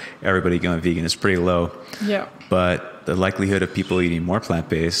likelihood of everybody going vegan is pretty low. Yeah. But the likelihood of people eating more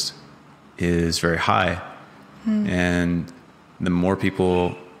plant-based is very high. And the more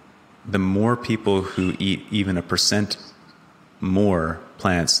people who eat even 1% more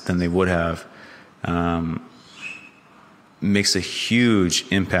plants than they would have, makes a huge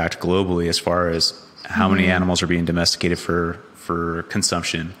impact globally as far as how many animals are being domesticated for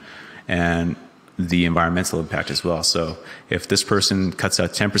consumption, and the environmental impact as well. So if this person cuts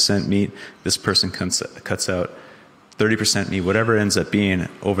out 10% meat, this person cuts out 30% meat, whatever it ends up being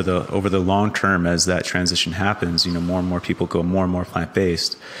over the long term, as that transition happens, more and more people go more and more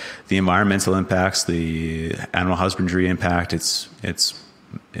plant-based. The environmental impacts, the animal husbandry impact,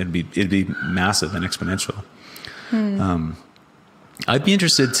 it'd be massive and exponential. I'd be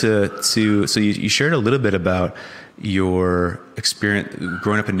interested so you shared a little bit about your experience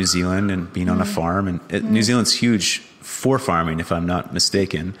growing up in New Zealand and being on a farm, and New Zealand's huge for farming, if I'm not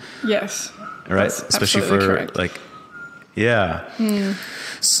mistaken. Yes. Right. Especially for correct.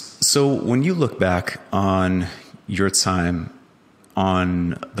 So when you look back on your time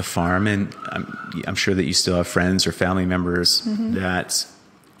on the farm, and I'm sure that you still have friends or family members that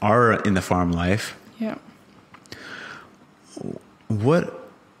are in the farm life. Yeah.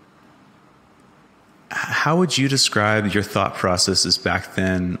 How would you describe your thought processes back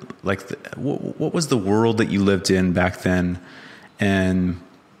then? Like, what was the world that you lived in back then? And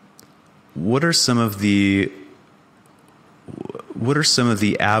what are some of the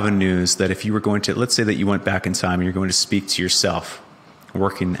avenues that, if you were going to, let's say that you went back in time and you're going to speak to yourself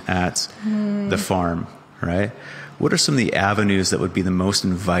working at the farm, right? What are some of the avenues that would be the most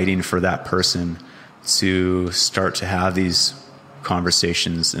inviting for that person to start to have these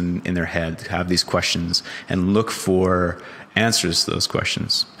conversations in their head, have these questions, and look for answers to those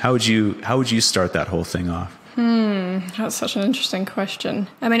questions? How would you start that whole thing off? That's such an interesting question.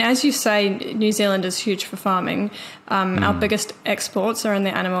 I mean, as you say, New Zealand is huge for farming. Our biggest exports are in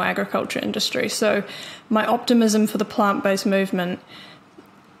the animal agriculture industry. So my optimism for the plant-based movement,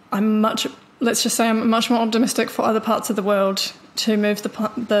 I'm much more optimistic for other parts of the world to move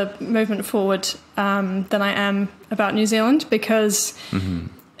the movement forward than I am about New Zealand, because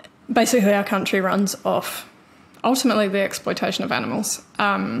basically our country runs off ultimately the exploitation of animals.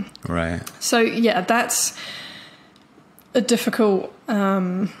 Right. So yeah, that's a difficult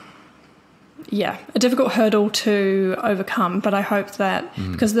hurdle to overcome. But I hope that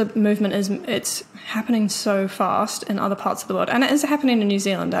because the movement it's happening so fast in other parts of the world, and it is happening in New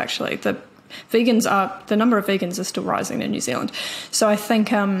Zealand actually. The number of vegans are still rising in New Zealand. So I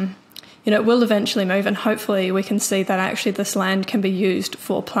think, it will eventually move, and hopefully we can see that actually this land can be used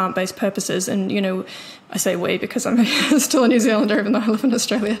for plant-based purposes. And, I say we because I'm still a New Zealander, even though I live in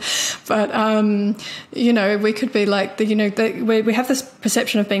Australia. But, we could be like, we have this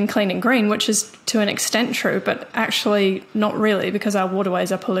perception of being clean and green, which is to an extent true, but actually not really, because our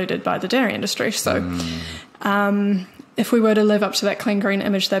waterways are polluted by the dairy industry. So if we were to live up to that clean green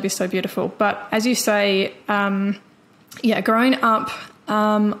image, that'd be so beautiful. But as you say, growing up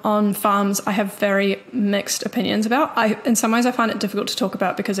on farms, I have very mixed opinions about. In some ways, I find it difficult to talk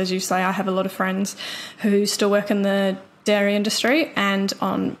about because, as you say, I have a lot of friends who still work in the dairy industry and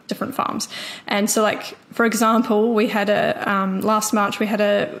on different farms. And so, like, for example, we had last March, we had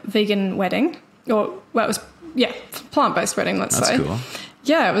a vegan wedding, plant-based wedding, let's say. That's cool.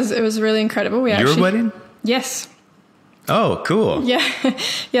 Yeah, it was really incredible. Your wedding? Yes. Oh, cool. Yeah.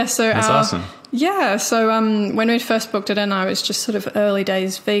 Yeah. So that's awesome. Yeah. So when we first booked it in, I was just sort of early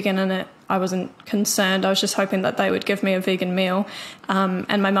days vegan, and I wasn't concerned. I was just hoping that they would give me a vegan meal,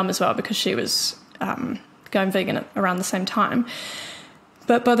 and my mum as well, because she was going vegan at around the same time.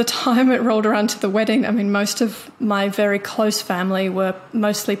 But by the time it rolled around to the wedding, I mean, most of my very close family were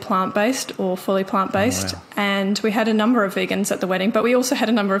mostly plant-based or fully plant-based. Oh, wow. And we had a number of vegans at the wedding, but we also had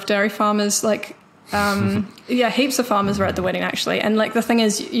a number of dairy farmers, heaps of farmers were at the wedding, actually. And, like, the thing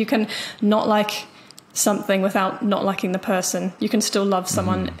is, you can not like something without not liking the person. You can still love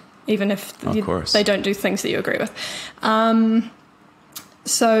someone even if they don't do things that you agree with.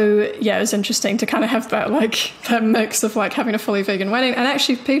 So, yeah, it was interesting to kind of have that mix of, like, having a fully vegan wedding. And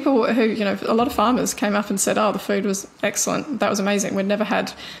actually people who, a lot of farmers came up and said, oh, the food was excellent. That was amazing. We'd never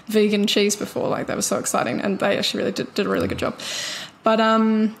had vegan cheese before. Like, that was so exciting. And they actually really did a really good job. But,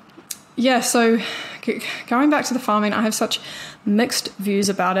 so going back to the farming, I have such mixed views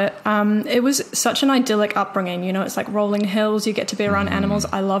about it. It was such an idyllic upbringing. It's like rolling hills. You get to be around animals.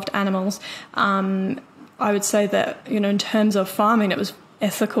 I loved animals. I would say that, in terms of farming, it was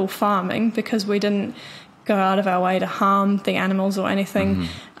ethical farming because we didn't go out of our way to harm the animals or anything.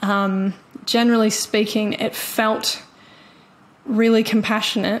 Generally speaking, it felt really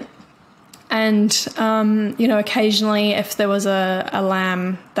compassionate. And, occasionally if there was a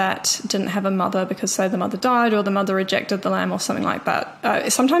lamb that didn't have a mother because, say, the mother died or the mother rejected the lamb or something like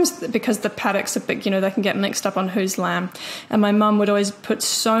that, sometimes because the paddocks are big, they can get mixed up on whose lamb. And my mum would always put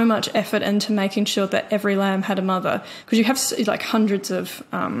so much effort into making sure that every lamb had a mother, because you have, like, hundreds of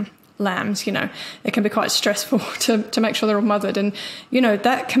lambs, it can be quite stressful to make sure they're all mothered. And,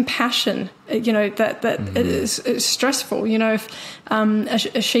 that compassion, that is stressful. If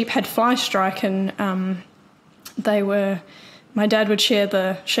a sheep had fly strike and my dad would shear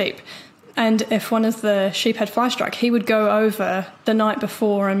the sheep. And if one of the sheep had fly strike, he would go over the night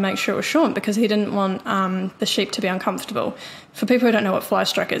before and make sure it was shorn because he didn't want the sheep to be uncomfortable. For people who don't know what fly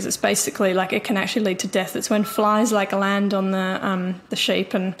strike is, it's basically like it can actually lead to death. It's when flies land on the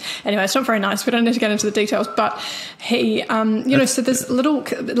sheep. And anyway, it's not very nice. We don't need to get into the details. But he, so there's little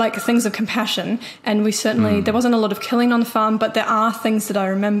things of compassion. And we certainly, there wasn't a lot of killing on the farm, but there are things that I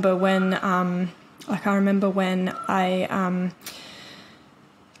remember when,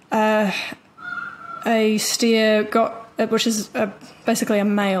 a steer got, which is basically a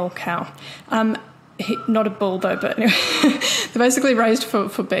male cow. Not a bull though, but anyway, they're basically raised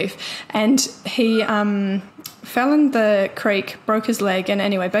for beef. And he fell in the creek, broke his leg, and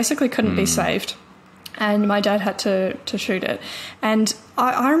anyway, basically couldn't be saved. And my dad had to shoot it. And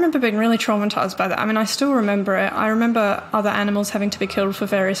I remember being really traumatized by that. I mean, I still remember it. I remember other animals having to be killed for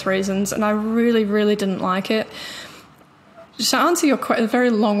various reasons, and I really, really didn't like it. To answer your question, a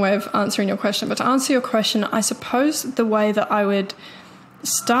very long way of answering your question, but to answer your question, I suppose the way that I would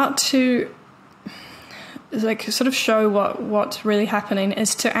start to sort of show what's really happening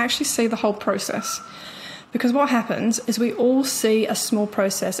is to actually see the whole process. Because what happens is we all see a small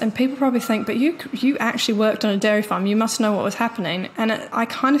process, and people probably think, but you actually worked on a dairy farm, you must know what was happening. And I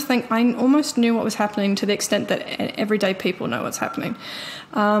kind of think I almost knew what was happening to the extent that everyday people know what's happening.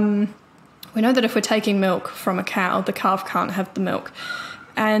 We know that if we're taking milk from a cow, the calf can't have the milk.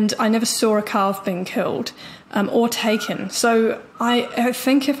 And I never saw a calf being killed or taken. So I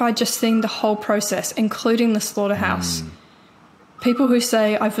think if I'd just seen the whole process, including the slaughterhouse, people who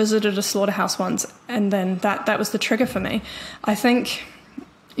say, I visited a slaughterhouse once, and then that was the trigger for me. I think,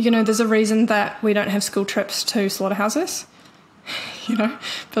 there's a reason that we don't have school trips to slaughterhouses.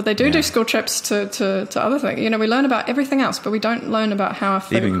 But they do school trips to other things. We learn about everything else, but we don't learn about how our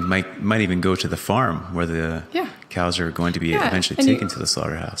food... They might even go to the farm where the cows are going to be eventually taken to the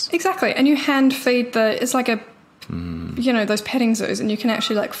slaughterhouse. Exactly. And you hand feed it's like those petting zoos, and you can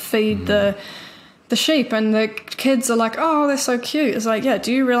actually feed the the sheep, and the kids are like, oh, they're so cute. It's like, yeah,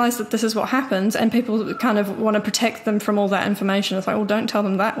 do you realize that this is what happens? And people kind of want to protect them from all that information. It's like, well, don't tell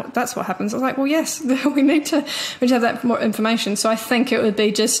them that's what happens. It's like, well, yes, we need to have that more information. So I think it would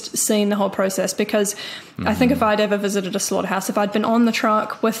be just seeing the whole process, because I think if I'd ever visited a slaughterhouse, if I'd been on the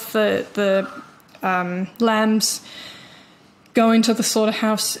truck with the lambs, going to the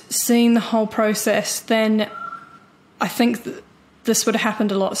slaughterhouse, seeing the whole process, then I think this would have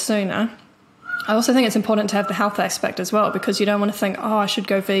happened a lot sooner. I also think it's important to have the health aspect as well, because you don't want to think, oh, I should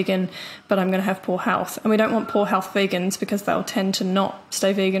go vegan, but I'm going to have poor health. And we don't want poor health vegans, because they'll tend to not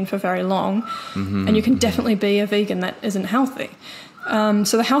stay vegan for very long. And you can definitely be a vegan that isn't healthy.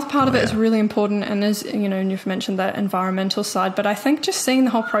 So the health part of it is really important, and as you know, and you've mentioned that environmental side. But I think just seeing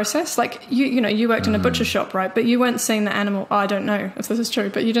the whole process, like you worked in a butcher shop, right? But you weren't seeing the animal. I don't know if this is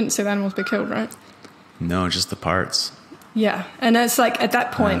true, but you didn't see the animals be killed, right? No, just the parts. Yeah, and it's like at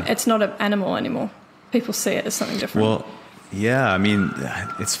that point, it's not an animal anymore. People see it as something different. Well, yeah, I mean,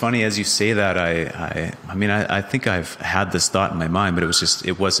 it's funny as you say that. I think I've had this thought in my mind, but it was just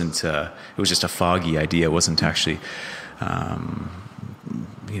a foggy idea. It wasn't actually,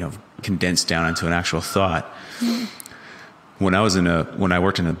 condensed down into an actual thought. When I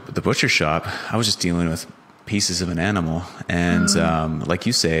worked in the butcher shop, I was just dealing with pieces of an animal, and like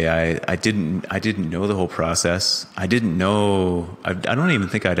you say, I didn't know the whole process. I didn't know. I don't even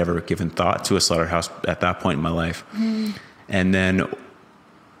think I'd ever given thought to a slaughterhouse at that point in my life. And then,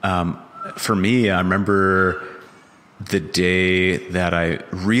 for me, I remember the day that I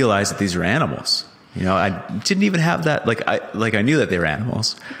realized that these were animals. I didn't even have that. I knew that they were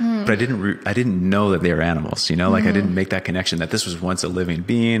animals, but I didn't know that they were animals. I didn't make that connection that this was once a living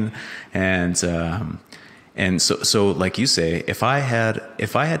being, and so like you say, if I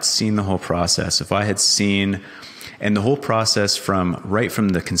had seen the whole process, and the whole process from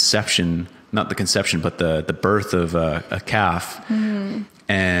the conception, not the conception, but the birth of a calf,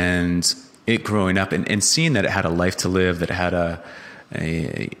 and it growing up, and seeing that it had a life to live, that it had a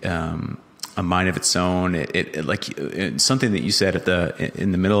mind of its own. It's something that you said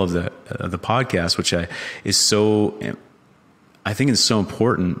in the middle of the podcast, which I think is so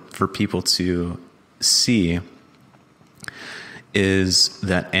important for people to see, is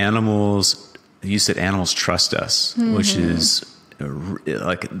that animals. You said animals trust us, which is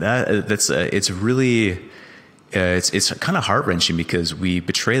like that. It's really. It's kind of heart-wrenching, because we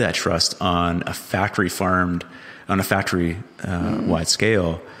betray that trust on a factory wide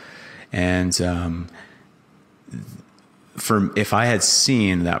scale. And if I had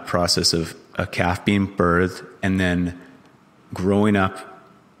seen that process of a calf being birthed and then growing up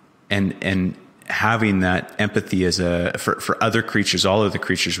and having that empathy for other creatures, all other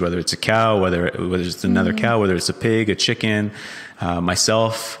creatures, whether it's a cow, whether it's another cow, whether it's a pig, a chicken,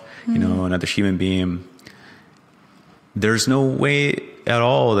 myself, another human being, there's no way at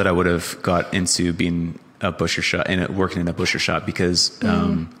all that I would have got into being a butcher shop and working in a butcher shop, because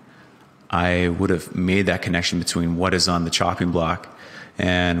I would have made that connection between what is on the chopping block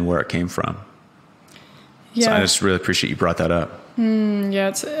and where it came from. Yeah. So I just really appreciate you brought that up.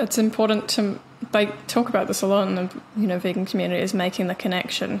 Yeah, it's important to talk about this a lot in the vegan community, is making the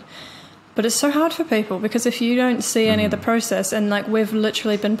connection. But it's so hard for people, because if you don't see any of the process, and like we've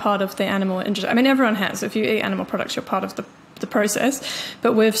literally been part of the animal industry. I mean, everyone has. If you eat animal products, you're part of the process.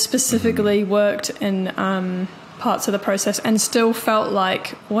 But we've specifically worked in parts of the process, and still felt like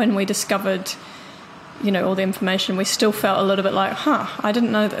when we discovered, all the information, we still felt a little bit like, I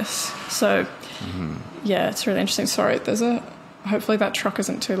didn't know this. So, yeah, it's really interesting. Sorry, hopefully that truck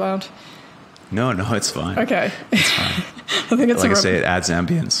isn't too loud. No, it's fine. Okay. It's fine. I think it's like I say, it adds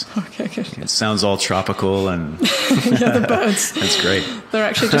ambience. Okay, good. It sounds all tropical and yeah, the birds. That's great. They're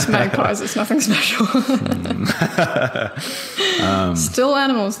actually just magpies. It's nothing special. Still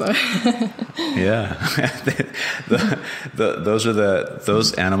animals, though. Yeah.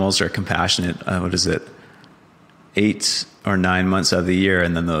 Those animals are compassionate. What is it? 8 or 9 months out of the year,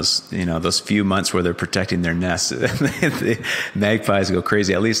 and then those few months where they're protecting their nests, the magpies go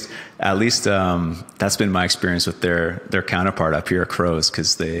crazy. At least that's been my experience with their counterpart up here, crows,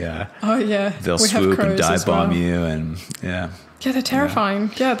 because they'll swoop and dive bomb you, and yeah, they're terrifying.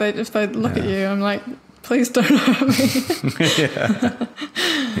 Yeah, if they look at you, I'm like, please don't hurt me.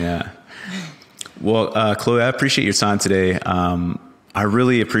 Yeah. Well, Chloé, I appreciate your time today. I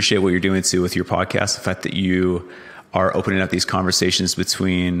really appreciate what you're doing too with your podcast. The fact that you are opening up these conversations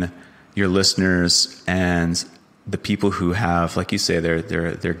between your listeners and the people who have, like you say,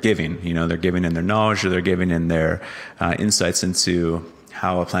 they're giving. They're giving in their knowledge, or they're giving in their insights into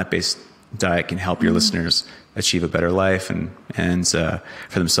how a plant-based diet can help your listeners achieve a better life and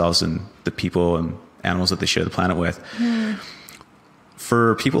for themselves and the people and animals that they share the planet with.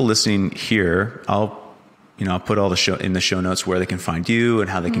 For people listening here, I'll put all the show notes where they can find you and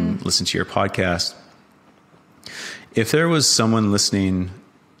how they can listen to your podcast. If there was someone listening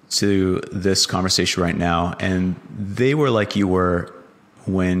to this conversation right now and they were like you were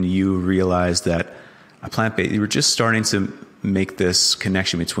when you realized that you were just starting to make this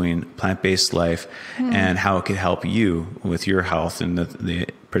connection between plant-based life and how it could help you with your health and the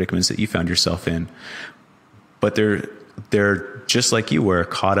predicaments that you found yourself in, but they're just like you were,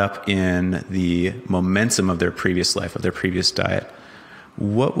 caught up in the momentum of their previous life, of their previous diet.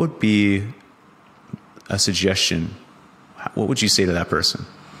 What would be a suggestion? What would you say to that person?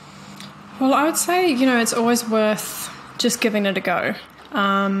 Well, I would say, it's always worth just giving it a go,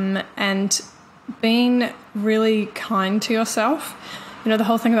 and being really kind to yourself. The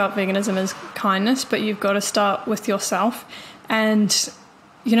whole thing about veganism is kindness, but you've got to start with yourself. And,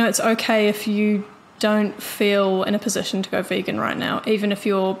 it's okay if you don't feel in a position to go vegan right now, even if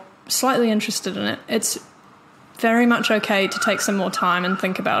you're slightly interested in it. It's very much okay to take some more time and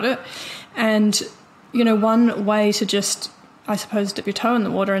think about it. And, one way to just, I suppose, dip your toe in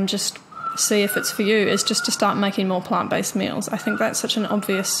the water and just see if it's for you is just to start making more plant-based meals. I think that's such an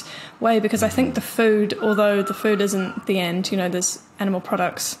obvious way, because I think the food, although the food isn't the end, there's animal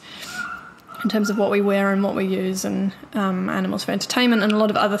products in terms of what we wear and what we use, and animals for entertainment and a lot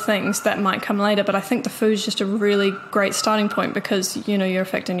of other things that might come later. But I think the food is just a really great starting point, because, you're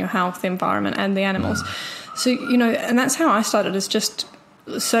affecting your health, the environment, and the animals. So, and that's how I started, is just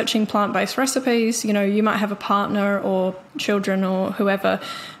searching plant-based recipes. You might have a partner or children or whoever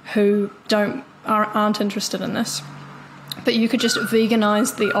who aren't interested in this, but you could just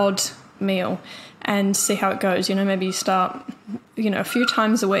veganize the odd meal and see how it goes. Maybe you start, a few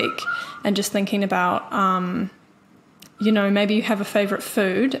times a week and just thinking about, maybe you have a favorite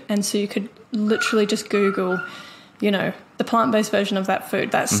food, and so you could literally just Google, the plant-based version of that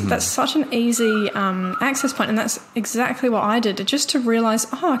food. That's such an easy access point, and that's exactly what I did, just to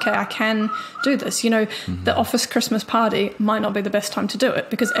realize, okay, I can do this. The office Christmas party might not be the best time to do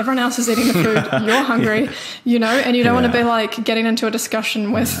it, because everyone else is eating the food, you're hungry, and you don't want to be like getting into a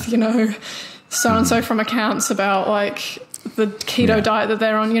discussion with, so-and-so from accounts about like the keto diet that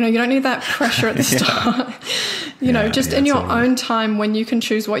they're on. You don't need that pressure at the start. In your own time, when you can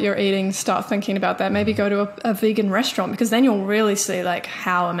choose what you're eating, start thinking about that. Maybe go to a vegan restaurant, because then you'll really see like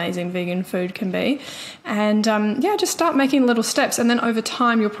how amazing vegan food can be. And just start making little steps, and then over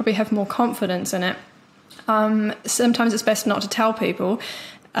time you'll probably have more confidence in it. Sometimes it's best not to tell people,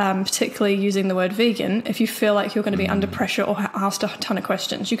 particularly using the word vegan, if you feel like you're going to be under pressure or asked a ton of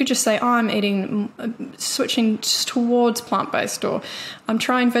questions. You could just say, I'm switching towards plant-based, or I'm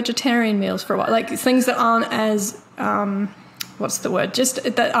trying vegetarian meals for a while. Like things that aren't as, just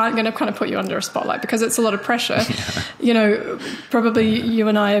that aren't going to kind of put you under a spotlight, because it's a lot of pressure. Probably you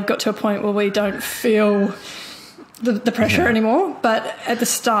and I have got to a point where we don't feel the pressure anymore, but at the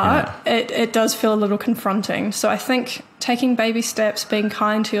start it does feel a little confronting. So I think taking baby steps, being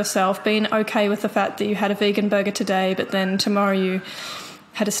kind to yourself, being okay with the fact that you had a vegan burger today, but then tomorrow you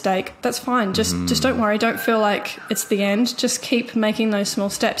had a steak, that's fine. Just don't worry, don't feel like it's the end. Just keep making those small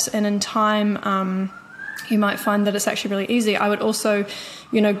steps, and in time you might find that it's actually really easy. I would also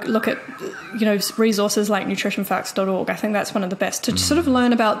look at resources like nutritionfacts.org. I think that's one of the best to sort of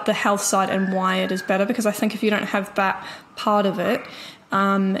learn about the health side and why it is better, because I think if you don't have that part of it,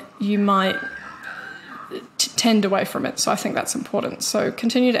 you might tend away from it. So I think that's important. So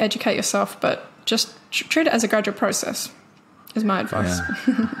continue to educate yourself, but just treat it as a gradual process is my advice.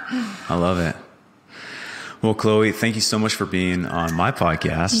 I love it. Well, Chloé, thank you so much for being on my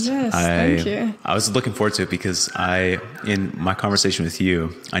podcast. Yes, thank you. I was looking forward to it, because in my conversation with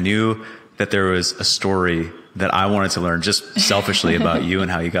you, I knew that there was a story that I wanted to learn just selfishly about you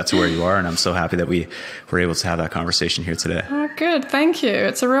and how you got to where you are. And I'm so happy that we were able to have that conversation here today. Oh, good. Thank you.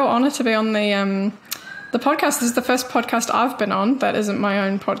 It's a real honor to be on the podcast. This is the first podcast I've been on that isn't my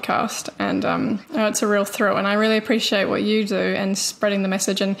own podcast, and it's a real thrill, and I really appreciate what you do and spreading the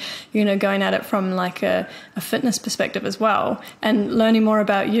message, and going at it from like a fitness perspective as well, and learning more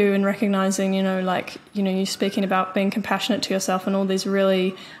about you and recognizing you speaking about being compassionate to yourself and all these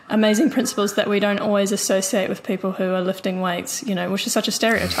really amazing principles that we don't always associate with people who are lifting weights, which is such a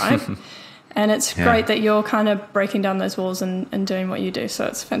stereotype. And it's great that you're kind of breaking down those walls and doing what you do, so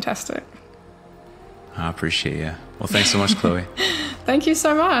it's fantastic. I appreciate you. Well, thanks so much, Chloé. Thank you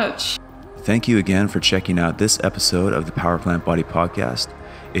so much. Thank you again for checking out this episode of the Power Plant Body Podcast.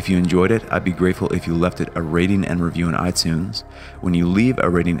 If you enjoyed it, I'd be grateful if you left it a rating and review on iTunes. When you leave a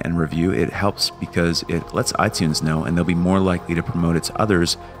rating and review, it helps because it lets iTunes know, and they'll be more likely to promote it to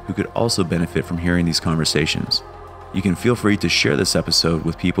others who could also benefit from hearing these conversations. You can feel free to share this episode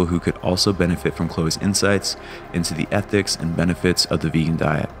with people who could also benefit from Chloé's insights into the ethics and benefits of the vegan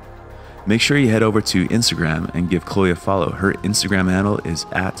diet. Make sure you head over to Instagram and give Chloé a follow. Her Instagram handle is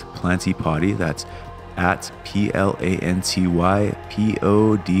 @plantypodie. That's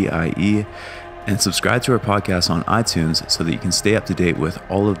 @PLANTYPODIE, and subscribe to her podcast on iTunes so that you can stay up to date with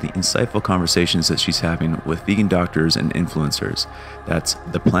all of the insightful conversations that she's having with vegan doctors and influencers. That's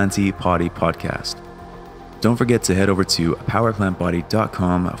the Planty Podie podcast. Don't forget to head over to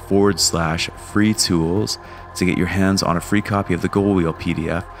powerplantbody.com/free tools to get your hands on a free copy of the Goal Wheel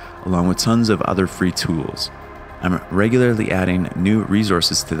PDF, along with tons of other free tools. I'm regularly adding new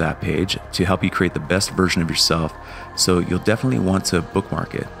resources to that page to help you create the best version of yourself, so you'll definitely want to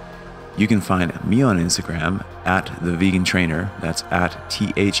bookmark it. You can find me on Instagram @thevegantrainer, that's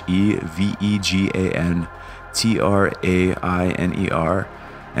 @TheVeganTrainer,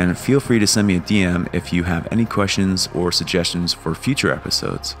 and feel free to send me a DM if you have any questions or suggestions for future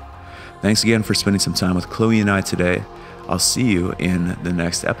episodes. Thanks again for spending some time with Chloé and I today. I'll see you in the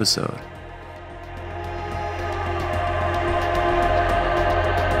next episode.